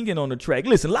Banks singing on the track.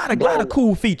 Listen, a lot of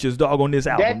cool features, dog, on this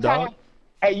album, dog.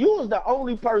 Hey, you was the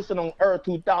only person on earth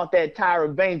who thought that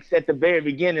Tyra Banks at the very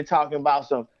beginning talking about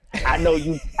some, I know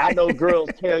girls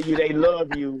tell you they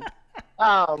love you.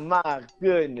 Oh my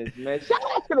goodness, man. Shout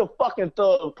out to the fucking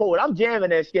Thug Poet. I'm jamming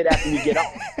that shit after we get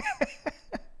off.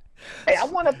 Hey, I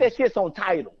wonder if that shit's on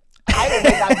Tidal. Hey,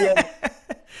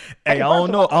 I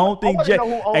don't know. I don't think Jay.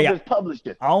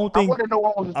 I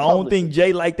don't think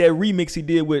Jay like that remix he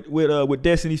did with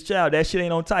Destiny's Child. That shit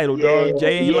ain't on Tidal, dog.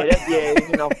 Jay ain't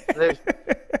you know.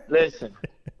 Listen.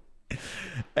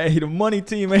 Hey, the Money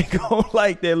Team ain't gonna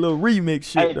like that little remix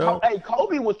shit, dog. Hey,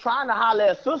 Kobe was trying to holler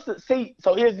at sisters. See,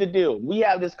 so here's the deal. We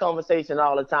have this conversation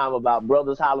all the time about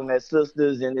brothers hollering at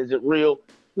sisters, and is it real?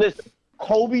 Listen.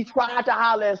 Kobe tried to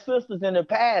holler at sisters in the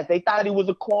past. They thought he was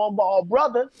a cornball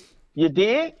brother. You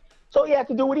dig? So he had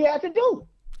to do what he had to do.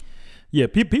 Yeah,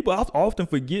 people often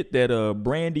forget that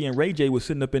Brandy and Ray J was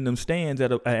sitting up in them stands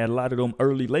at a lot of them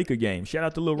early Laker games. Shout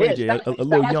out to little Ray J, a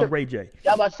little young Ray J. I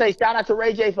was about to say, shout out to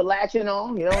Ray J for latching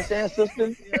on. You know what I'm saying, sister?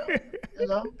 You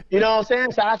know what I'm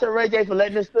saying? Shout out to Ray J for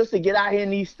letting his sister get out here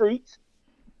in these streets.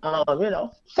 Shout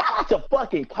out to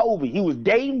fucking Kobe. He was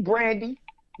dating Brandy.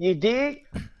 You dig?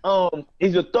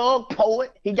 He's a thug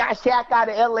poet. He got Shaq out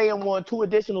of LA and won 2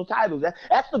 additional titles.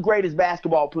 That's the greatest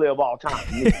basketball player of all time.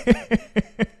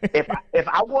 If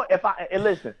I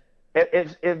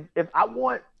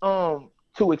want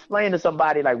to explain to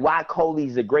somebody like why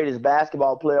Kobe's the greatest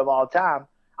basketball player of all time,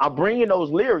 I'm bringing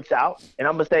those lyrics out and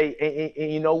I'm gonna say,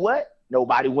 and you know what?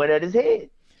 Nobody went at his head.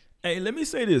 Hey, let me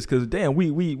say this, because damn,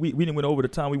 we didn't went over the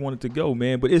time we wanted to go,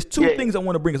 man. But it's 2 things I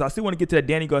want to bring us. I still want to get to that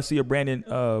Danny Garcia, Brandon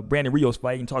Rios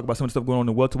fight and talk about some of the stuff going on in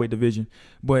the welterweight division.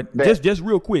 But just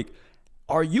real quick,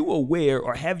 Are you aware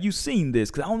or have you seen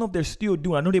this? Because I don't know if they're still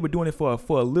doing. I know they were doing it for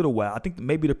a little while. I think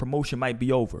maybe the promotion might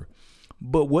be over.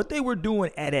 But what they were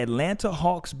doing at Atlanta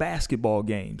Hawks basketball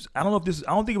games, I don't think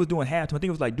it was during halftime. I think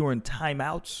it was like during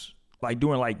timeouts, like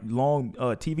during like long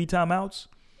TV timeouts.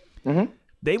 Mm-hmm.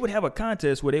 They would have a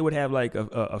contest where they would have like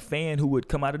a fan who would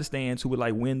come out of the stands, who would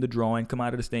like win the drawing, come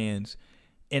out of the stands.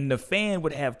 And the fan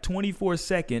would have 24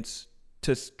 seconds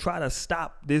to try to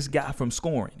stop this guy from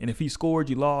scoring. And if he scored,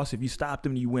 you lost. If you stopped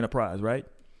him, you win a prize, right?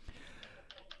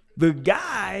 The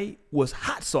guy was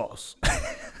hot sauce.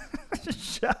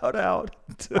 Shout out.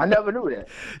 I never knew that.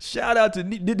 Shout out to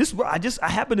this. I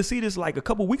happened to see this like a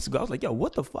couple weeks ago. I was like, yo,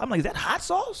 what the fuck? I'm like, is that hot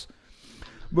sauce?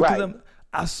 Because right.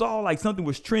 I saw like something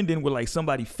was trending where like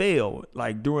somebody failed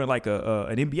like during like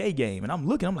an NBA game. And I'm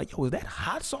like, yo, is that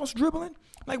hot sauce dribbling?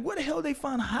 Like, where the hell they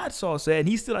find hot sauce at? And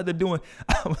he's still out there doing,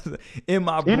 in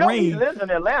my brain. You know he lives in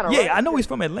Atlanta, Yeah, right? I know he's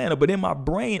from Atlanta, but in my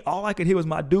brain, all I could hear was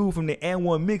my dude from the And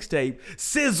One mixtape,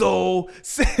 Sizzle.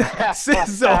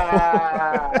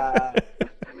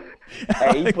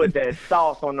 Hey, he put that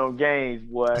sauce on those games,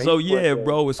 boy. So, yeah,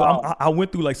 bro. So I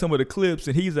went through like some of the clips,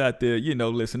 and he's out there,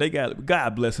 listen, they got,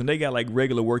 God bless him, they got like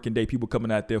regular working day people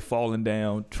coming out there falling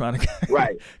down, trying to,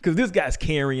 right. Because this guy's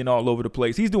carrying all over the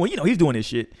place. He's doing his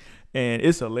shit. And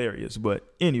it's hilarious. But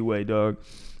anyway, dog.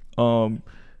 So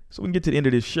we can get to the end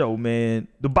of this show, man.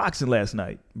 The boxing last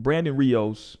night. Brandon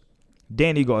Rios,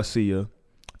 Danny Garcia.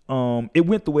 It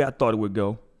went the way I thought it would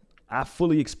go. I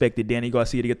fully expected Danny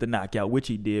Garcia to get the knockout, which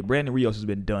he did. Brandon Rios has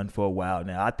been done for a while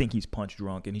now. I think he's punch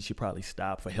drunk, and he should probably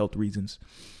stop for health reasons.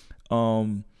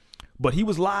 But he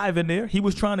was live in there. He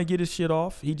was trying to get his shit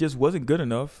off. He just wasn't good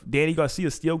enough. Danny Garcia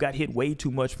still got hit way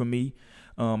too much for me.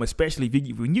 Especially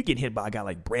when you get hit by a guy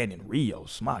like Brandon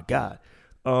Rios, my God.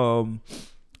 Yeah,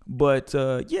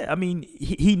 I mean,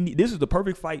 this is the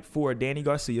perfect fight for Danny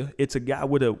Garcia. It's a guy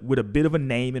with a bit of a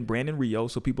name in Brandon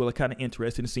Rios, so people are kind of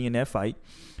interested in seeing that fight.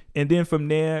 And then from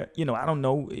there, I don't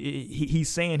know. He's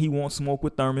saying he wants smoke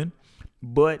with Thurman,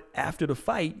 but after the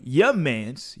fight, your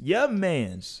man's,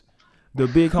 the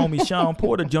big homie Sean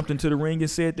Porter jumped into the ring and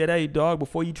said that, hey, dog,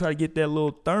 before you try to get that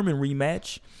little Thurman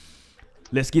rematch,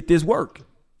 let's get this work.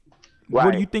 Right.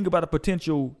 What do you think about a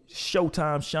potential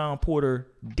Showtime Sean Porter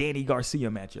Danny Garcia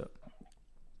matchup?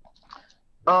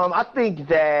 I think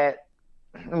that,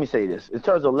 let me say this, in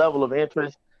terms of level of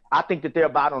interest, I think that they're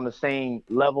about on the same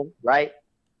level, right?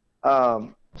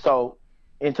 So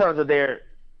in terms of their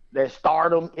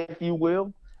stardom, if you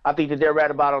will, I think that they're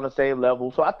right about on the same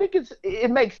level. So I think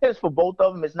it makes sense for both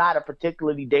of them. It's not a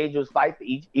particularly dangerous fight for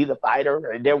either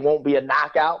fighter. There won't be a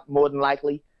knockout, more than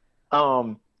likely.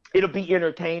 It'll be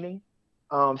entertaining.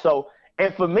 And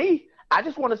for me, I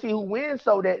just want to see who wins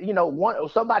so that,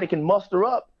 somebody can muster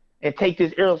up and take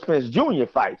this Errol Spence Jr.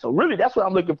 fight. So really, that's what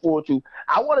I'm looking forward to.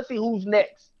 I want to see who's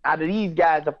next out of these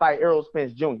guys to fight Errol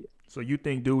Spence Jr. So you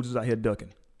think dudes is out here ducking?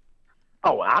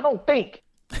 Oh, I don't think.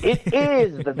 It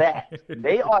is that.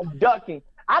 They are ducking.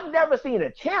 I've never seen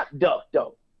a champ duck,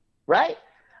 though, right?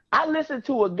 I listened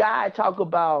to a guy talk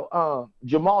about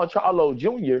Jamal Charlo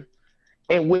Jr.,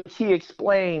 in which he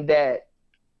explained that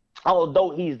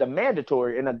although he's the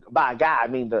mandatory, and by a guy, I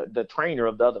mean the trainer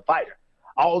of the other fighter,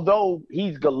 although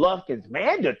he's Golovkin's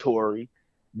mandatory,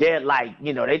 they're like,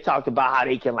 they talked about how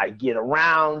they can like get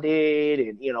around it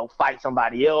and, fight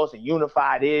somebody else and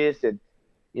unify this. And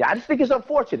yeah, I just think it's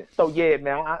unfortunate. So yeah,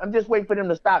 man, I'm just waiting for them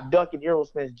to stop ducking Errol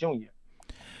Spence Jr.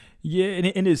 Yeah,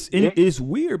 and it's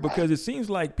weird because it seems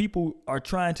like people are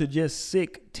trying to just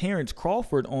sick Terrence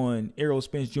Crawford on Errol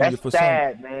Spence Jr. That's for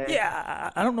sad, some. Man. Yeah,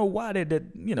 I don't know why that.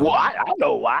 Well, I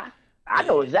know why. I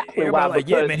know exactly why. Like,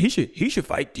 yeah, man, he should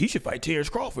fight Terrence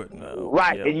Crawford.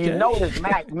 Right, yeah, and you notice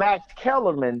Max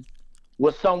Kellerman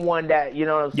was someone that what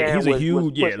I'm saying. Yeah, he's a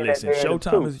huge. Yeah, listen,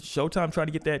 Showtime trying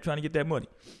to get that money.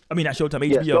 I mean, not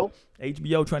Showtime, HBO.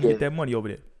 HBO trying to get that money over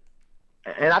there.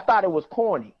 And I thought it was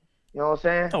corny. You know what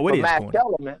I'm saying? Oh, it is Max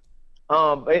Kellerman.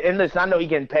 And listen, I know he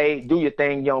getting paid. Do your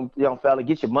thing, young fella.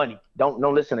 Get your money. Don't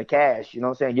listen to cash. You know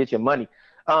what I'm saying? Get your money.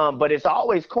 But it's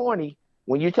always corny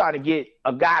when you're trying to get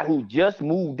a guy who just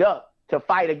moved up to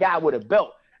fight a guy with a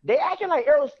belt. They acting like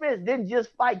Errol Spence didn't just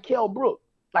fight Kell Brook.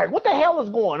 Like, what the hell is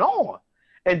going on?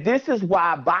 And this is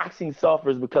why boxing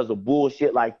suffers, because of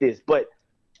bullshit like this. But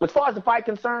as far as the fight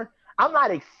concerned, I'm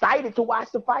not excited to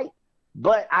watch the fight,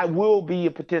 but I will be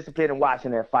a participant in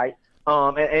watching that fight.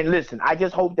 And listen, I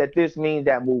just hope that this means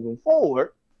that moving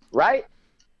forward, right,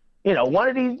 one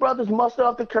of these brothers muster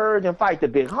up the courage and fight the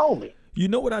big homie. You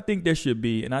know what I think there should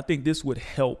be, and I think this would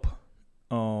help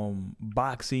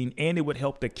boxing, and it would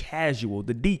help the casual,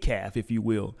 the decaf, if you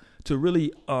will, to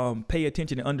really pay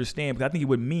attention and understand, because I think it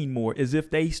would mean more, is if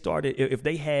they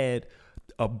had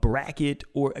a bracket,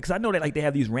 or because I know that like they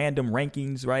have these random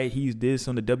rankings, right? He's this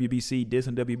on the WBC, this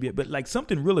on WBA, but like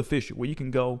something real official where you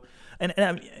can go. And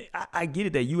I get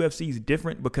it that UFC is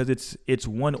different because it's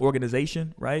one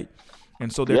organization, right?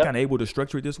 And so they're kind of able to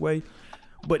structure it this way.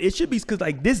 But it should be because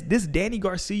like this Danny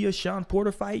Garcia, Sean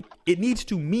Porter fight, it needs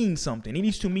to mean something. It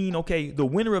needs to mean, okay, the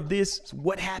winner of this,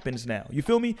 what happens now? You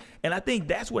feel me? And I think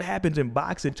that's what happens in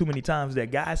boxing too many times,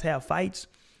 that guys have fights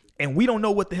and we don't know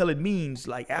what the hell it means.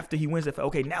 Like after he wins that fight,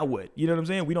 okay, now what? You know what I'm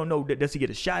saying? We don't know. Does he get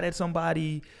a shot at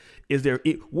somebody?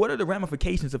 What are the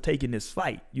ramifications of taking this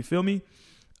fight? You feel me?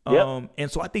 Yep.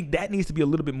 And so I think that needs to be a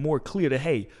little bit more clear that,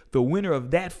 hey, the winner of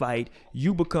that fight,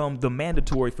 you become the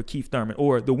mandatory for Keith Thurman,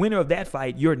 or the winner of that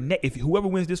fight, if whoever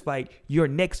wins this fight, your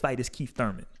next fight is Keith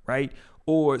Thurman, right?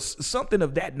 Or something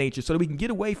of that nature, so that we can get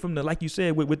away from the, like you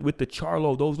said, with the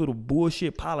Charlo, those little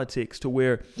bullshit politics to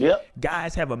where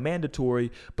guys have a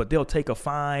mandatory, but they'll take a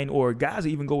fine, or guys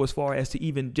even go as far as to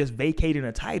even just vacating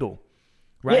a title,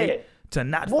 right? To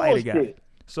not fight a guy.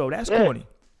 So that's corny.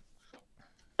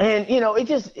 And, you know,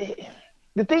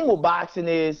 the thing with boxing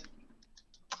is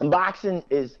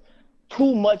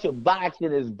too much of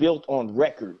boxing is built on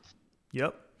records.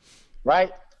 Yep.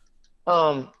 Right?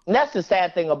 And that's the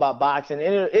sad thing about boxing.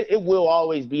 And it will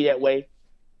always be that way.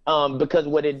 Because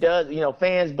what it does, you know,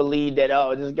 fans believe that,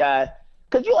 oh, this guy,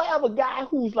 because you'll have a guy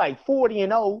who's like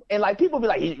 40-0, and like people be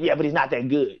like, yeah, but he's not that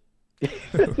good.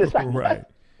 Like, right.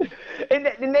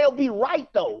 And they'll be right,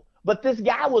 though. But this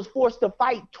guy was forced to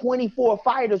fight 24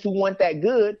 fighters who weren't that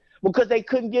good because they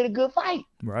couldn't get a good fight.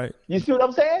 Right. You see what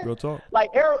I'm saying? Real talk.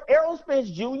 Like Errol Spence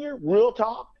Jr., real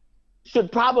talk,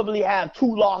 should probably have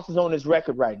 2 losses on his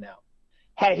record right now.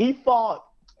 Had he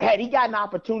got an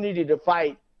opportunity to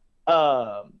fight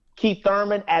Keith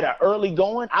Thurman at an early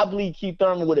going, I believe Keith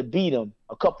Thurman would have beat him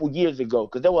a couple years ago,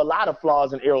 because there were a lot of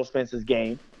flaws in Errol Spence's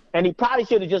game, and he probably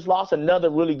should have just lost another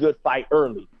really good fight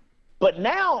early. But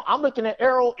now I'm looking at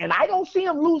Errol, and I don't see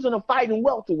him losing a fight in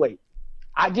welterweight.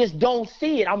 I just don't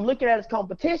see it. I'm looking at his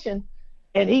competition,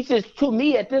 and he's just, to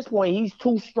me at this point, he's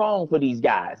too strong for these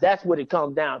guys. That's what it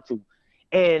comes down to.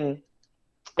 And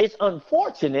it's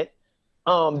unfortunate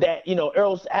that, you know,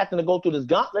 Errol's having to go through this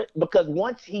gauntlet, because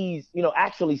once he's, you know,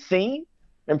 actually seen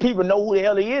and people know who the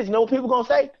hell he is, you know what people going to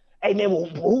say? Hey, man, well,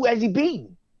 who has he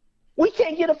beaten? We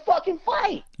can't get a fucking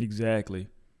fight. Exactly.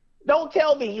 Don't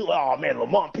tell me, oh, man,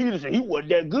 Lamont Peterson, he wasn't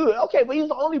that good. Okay, but he was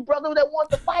the only brother that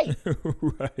wanted to fight.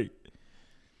 Right.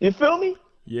 You feel me?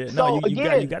 Yeah, so, no,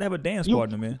 you got to have a dance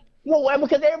partner, man. Well,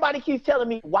 because everybody keeps telling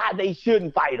me why they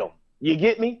shouldn't fight him. You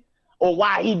get me? Or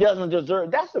why he doesn't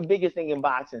deserve. That's the biggest thing in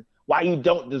boxing, why you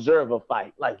don't deserve a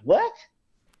fight. Like, what?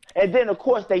 And then, of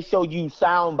course, they show you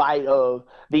soundbite of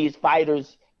these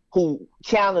fighters who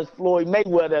challenged Floyd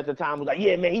Mayweather at the time. Was like,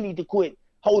 yeah, man, he need to quit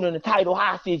holding the title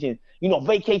hostage and, you know,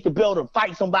 vacate the belt or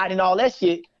fight somebody and all that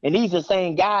shit. And these are the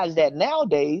same guys that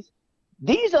nowadays,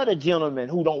 these are the gentlemen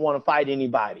who don't want to fight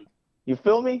anybody. You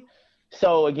feel me?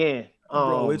 So, again.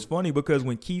 Bro, it's funny because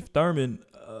when Keith Thurman,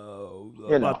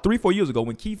 about 3-4 years ago,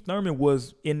 when Keith Thurman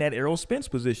was in that Errol Spence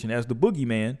position as the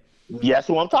boogeyman, that's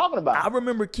what I'm talking about. I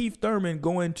remember Keith Thurman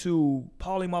going to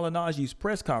Paulie Malignaggi's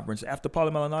press conference after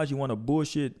Paulie Malignaggi won a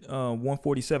bullshit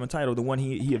 147 title, the one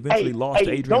he eventually lost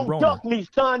to Adrian Broner. Don't duck me,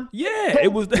 son. Yeah, don't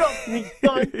it was duck me,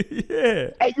 son.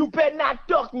 Yeah. Hey, you better not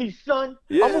duck me, son.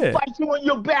 Yeah. I'm gonna fight you in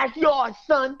your backyard,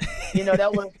 son. You know,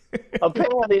 that was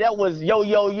apparently that was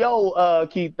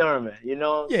Keith Thurman. You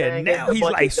know what I'm saying? Now he's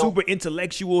like super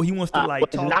intellectual. He wants to like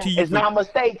talk to you. It's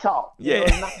namaste talk. Yeah. You know,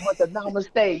 it's not much of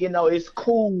namaste. You know, it's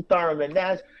cool Thurman.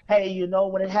 That's, hey, you know,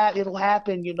 when it'll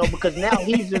happen, you know, because now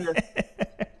he's in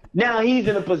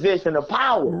a position of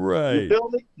power. Right. You feel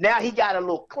me? Now he got a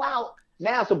little clout.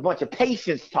 Now it's a bunch of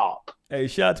patience talk. Hey,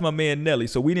 shout out to my man Nelly.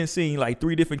 So we didn't see like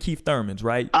 3 different Keith Thurmans,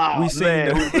 right? Oh, we seen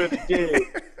man, we really did.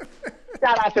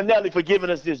 Shout out to Nelly for giving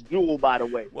us this jewel, by the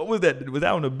way. What was that? Was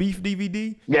that on the Beef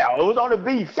DVD? Yeah, it was on the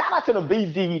Beef. Shout out to the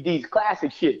Beef DVDs.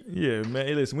 Classic shit. Yeah, man.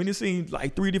 Hey, listen, we didn't see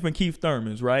like 3 different Keith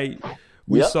Thurmans, right?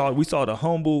 We saw the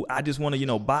humble, I just want to, you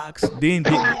know, box.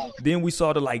 Then we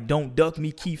saw the like, don't duck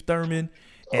me Keith Thurman.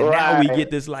 And now we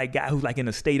get this like guy who's like in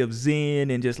a state of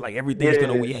zen and just like everything's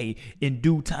gonna be in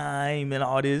due time and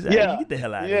all this. Yeah. Hey, get the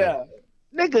hell out of here.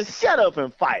 Niggas, shut up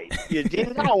and fight. I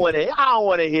don't want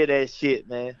to hear that shit,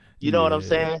 man. You know what I'm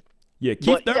saying? Yeah,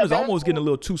 Keith Thurman's almost getting a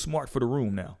little too smart for the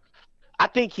room now. I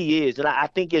think he is, and I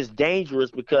think it's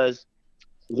dangerous because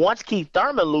once Keith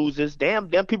Thurman loses, damn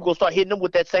people gonna start hitting him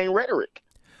with that same rhetoric.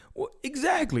 Well,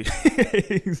 exactly.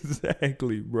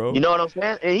 Exactly, bro. You know what I'm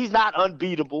saying? And he's not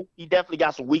unbeatable. He definitely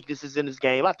got some weaknesses in his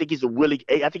game. I think he's a really,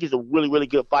 really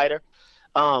good fighter.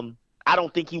 I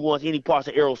don't think he wants any parts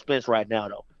of Errol Spence right now,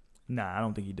 though. Nah, I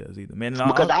don't think he does either, man.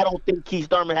 Because I don't think Keith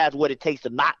Thurman has what it takes to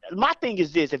knock. My thing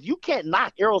is this: if you can't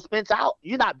knock Errol Spence out,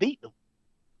 you're not beating him.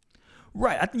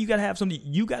 Right. I think you got to have something.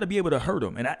 You got to be able to hurt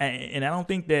him, and I don't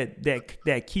think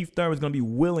that Keith Thurman is going to be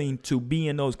willing to be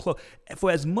in those close.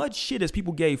 For as much shit as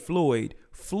people gave Floyd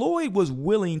was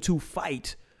willing to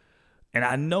fight. And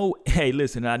I know, hey,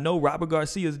 listen, I know Robert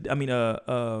Garcia's. I mean,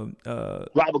 Robert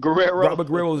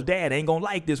Guerrero's dad ain't gonna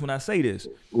like this when I say this.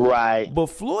 Right. But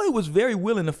Floyd was very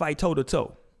willing to fight toe to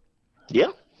toe. Yeah.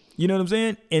 You know what I'm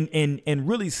saying? And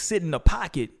really sit in the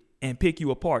pocket and pick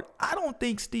you apart. I don't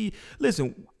think Steve.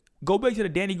 Listen. Go back to the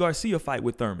Danny Garcia fight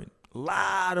with Thurman. A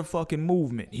lot of fucking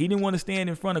movement. He didn't want to stand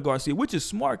in front of Garcia, which is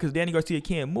smart because Danny Garcia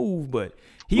can't move, but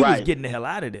he was getting the hell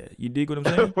out of there. You dig what I'm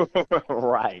saying?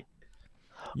 Right.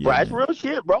 Yeah, right. It's real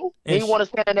shit, bro. He didn't want to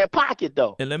stand in that pocket,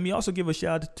 though. And let me also give a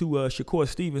shout out to Shakur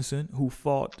Stevenson, who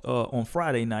fought on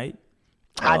Friday night.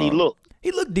 How'd he look?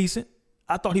 He looked decent.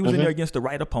 I thought he was in there against the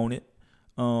right opponent.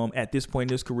 At this point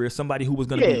in his career, somebody who was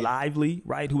going to be lively,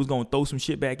 right? Who was going to throw some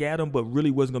shit back at him, but really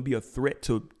wasn't going to be a threat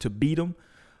to beat him,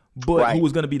 but who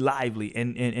was going to be lively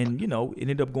and you know,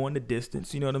 ended up going the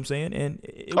distance. You know what I'm saying? And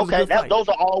it was a good fight. Those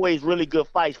are always really good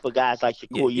fights for guys like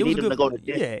Shakur. You need him to go the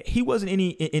distance. Yeah, he wasn't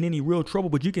in any real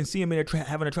trouble, but you can see him in there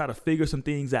having to try to figure some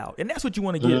things out, and that's what you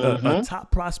want to get a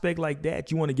top prospect like that.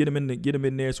 You want to get him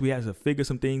in there so he has to figure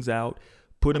some things out,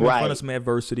 put him in front of some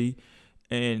adversity.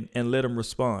 And let him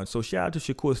respond. So shout out to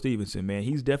Shakur Stevenson, man.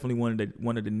 He's definitely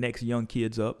one of the next young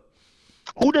kids up.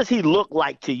 Who does he look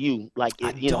like to you? Like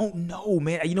I don't know,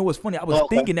 man. You know what's funny? I was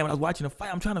thinking that when I was watching the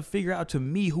fight, I'm trying to figure out to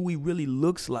me who he really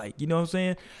looks like. You know what I'm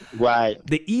saying? Right.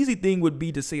 The easy thing would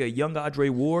be to say a young Andre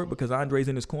Ward because Andre's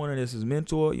in his corner and it's his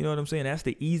mentor. You know what I'm saying? That's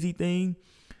the easy thing.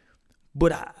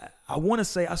 But I want to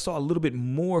say I saw a little bit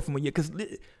more from a year because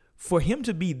for him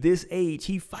to be this age,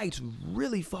 he fights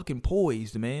really fucking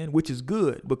poised, man, which is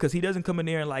good because he doesn't come in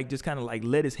there and like just kind of like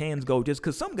let his hands go just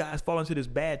because some guys fall into this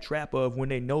bad trap of when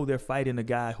they know they're fighting a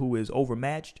guy who is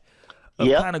overmatched, of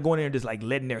kind of going in there and just like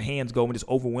letting their hands go and just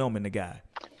overwhelming the guy.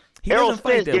 Errol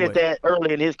Spence did that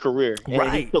early in his career,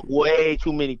 and he took way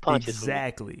too many punches.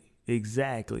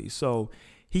 Exactly. So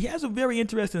he has a very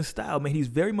interesting style, man. He's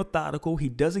very methodical. He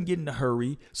doesn't get in a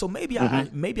hurry. So maybe I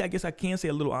guess I can say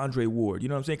a little Andre Ward. You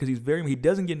know what I'm saying? Because he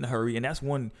doesn't get in a hurry, and that's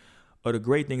one of the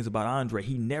great things about Andre.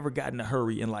 He never got in a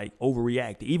hurry and like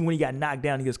overreacted. Even when he got knocked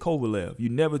down against Kovalev, you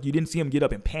didn't see him get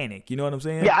up and panic. You know what I'm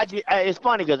saying? Yeah, it's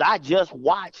funny because I just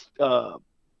watched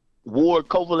Ward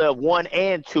Kovalev 1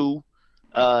 and 2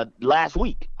 last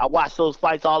week. I watched those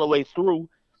fights all the way through,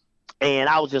 and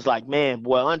I was just like, man,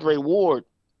 boy, Andre Ward.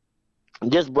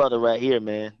 This brother right here,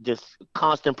 man, just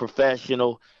constant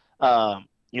professional,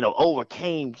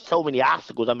 overcame so many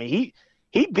obstacles. I mean,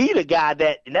 he beat a guy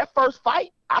that in that first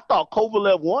fight, I thought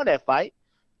Kovalev won that fight.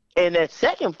 And that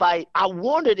second fight, I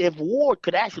wondered if Ward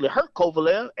could actually hurt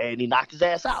Kovalev, and he knocked his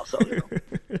ass out. So,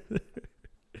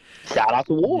 shout out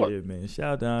to Ward. Yeah, man.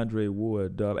 Shout out to Andre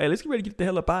Ward, dog. Hey, let's get ready to get the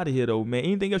hell up out of here, though, man.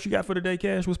 Anything else you got for today,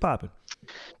 Cash? What's popping?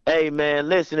 Hey, man,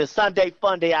 listen, it's Sunday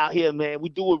Fun Day out here, man. We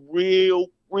do it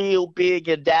real big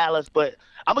in Dallas, but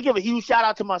I'm gonna give a huge shout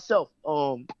out to myself.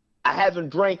 I haven't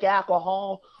drank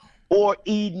alcohol or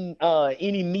eaten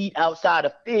any meat outside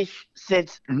of fish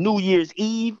since New Year's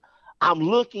Eve. I'm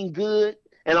looking good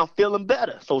and I'm feeling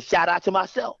better. So shout out to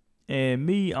myself. And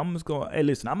me, I'm just going, hey,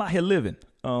 listen, I'm out here living.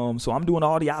 So I'm doing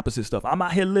all the opposite stuff. I'm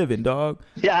out here living, dog.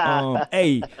 Yeah.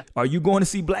 Hey, are you going to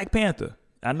see Black Panther?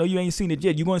 I know you ain't seen it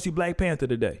yet. You going to see Black Panther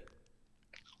today?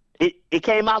 It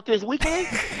came out this weekend?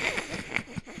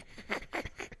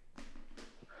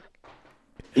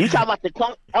 You talking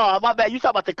about my bad. You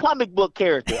talking about the comic book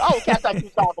character? Oh, okay. I thought you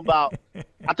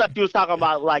was talking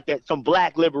about like that some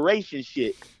Black liberation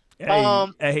shit.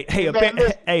 Apparently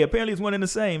it's one and the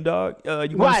same, dog.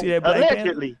 You want to see that Black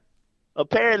allegedly. Panther?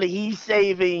 Apparently he's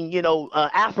saving,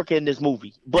 Africa in this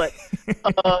movie. But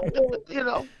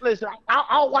listen,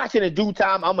 I'll watch it in due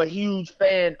time. I'm a huge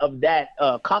fan of that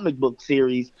comic book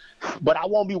series, but I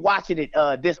won't be watching it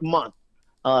this month.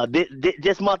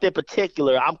 This month in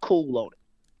particular, I'm cool on it.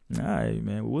 All right,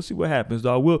 man. Well, we'll see what happens,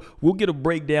 dog. We'll get a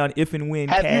breakdown if and when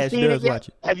Cash does watch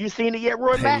it. Have you seen it yet,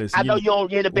 Roy Mack? Listen, I know you don't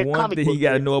get a big comic book. One thing you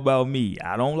got to know about me,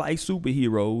 I don't like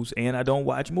superheroes, and I don't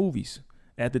watch movies,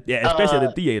 especially at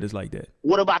the theaters like that.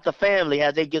 What about the family?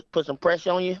 Has they put some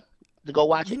pressure on you to go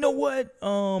watch it? You know what?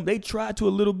 They tried to a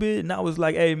little bit, and I was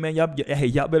like, hey, man, y'all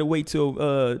better wait till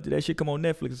that shit come on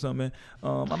Netflix or something,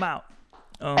 man. I'm out.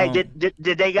 Hey, did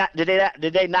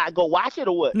they not go watch it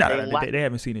or what? No, they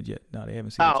haven't seen it yet. No, they haven't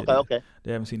seen it yet. Okay.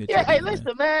 They haven't seen it yet. Yeah, hey,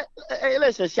 listen, man. Hey,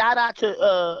 listen. Shout out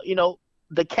to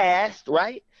the cast,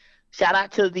 right? Shout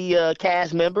out to the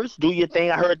cast members. Do your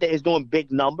thing. I heard that it's doing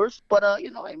big numbers, but hey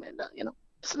man,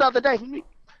 it's another day for me.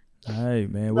 All right,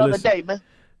 man. Another day, man.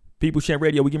 People's Champ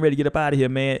Radio. We getting ready to get up out of here,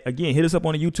 man. Again, hit us up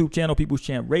on the YouTube channel, People's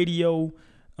Champ Radio.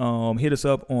 Hit us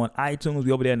up on iTunes.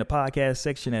 We over there in the podcast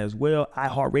section as well.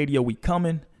 iHeartRadio, we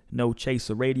coming. No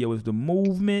Chaser Radio is the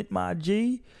movement, my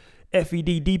G.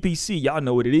 FED DPC, y'all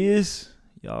know what it is.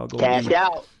 Y'all go cash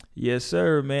out. Yes,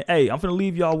 sir, man. Hey, I'm finna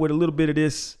leave y'all with a little bit of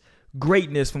this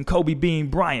greatness from Kobe Bean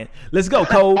Bryant. Let's go,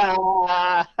 Cole.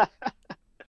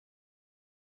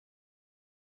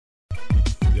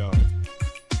 Yo,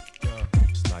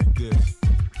 it's like this.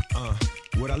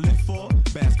 What I live for?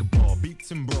 Basketball,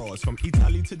 beats and bras, from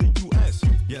Italy to the U.S.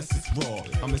 Yes, it's raw.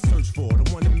 I'm in search for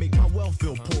the one to make my wealth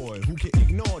feel poor. Who can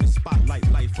ignore the spotlight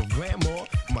life of glamour?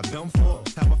 Am I done for?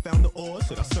 Have I found the ore?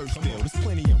 Should I search still? There's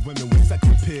plenty of women with sex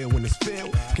appeal when it's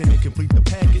filled. Can they complete the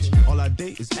package? All I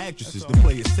date is actresses. The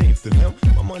play is safe to them.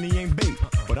 My money ain't bait,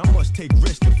 but I must take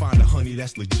risks to find a honey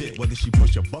that's legit. Whether she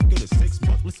push a bucket or 6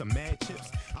 bucklets or mad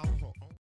chips.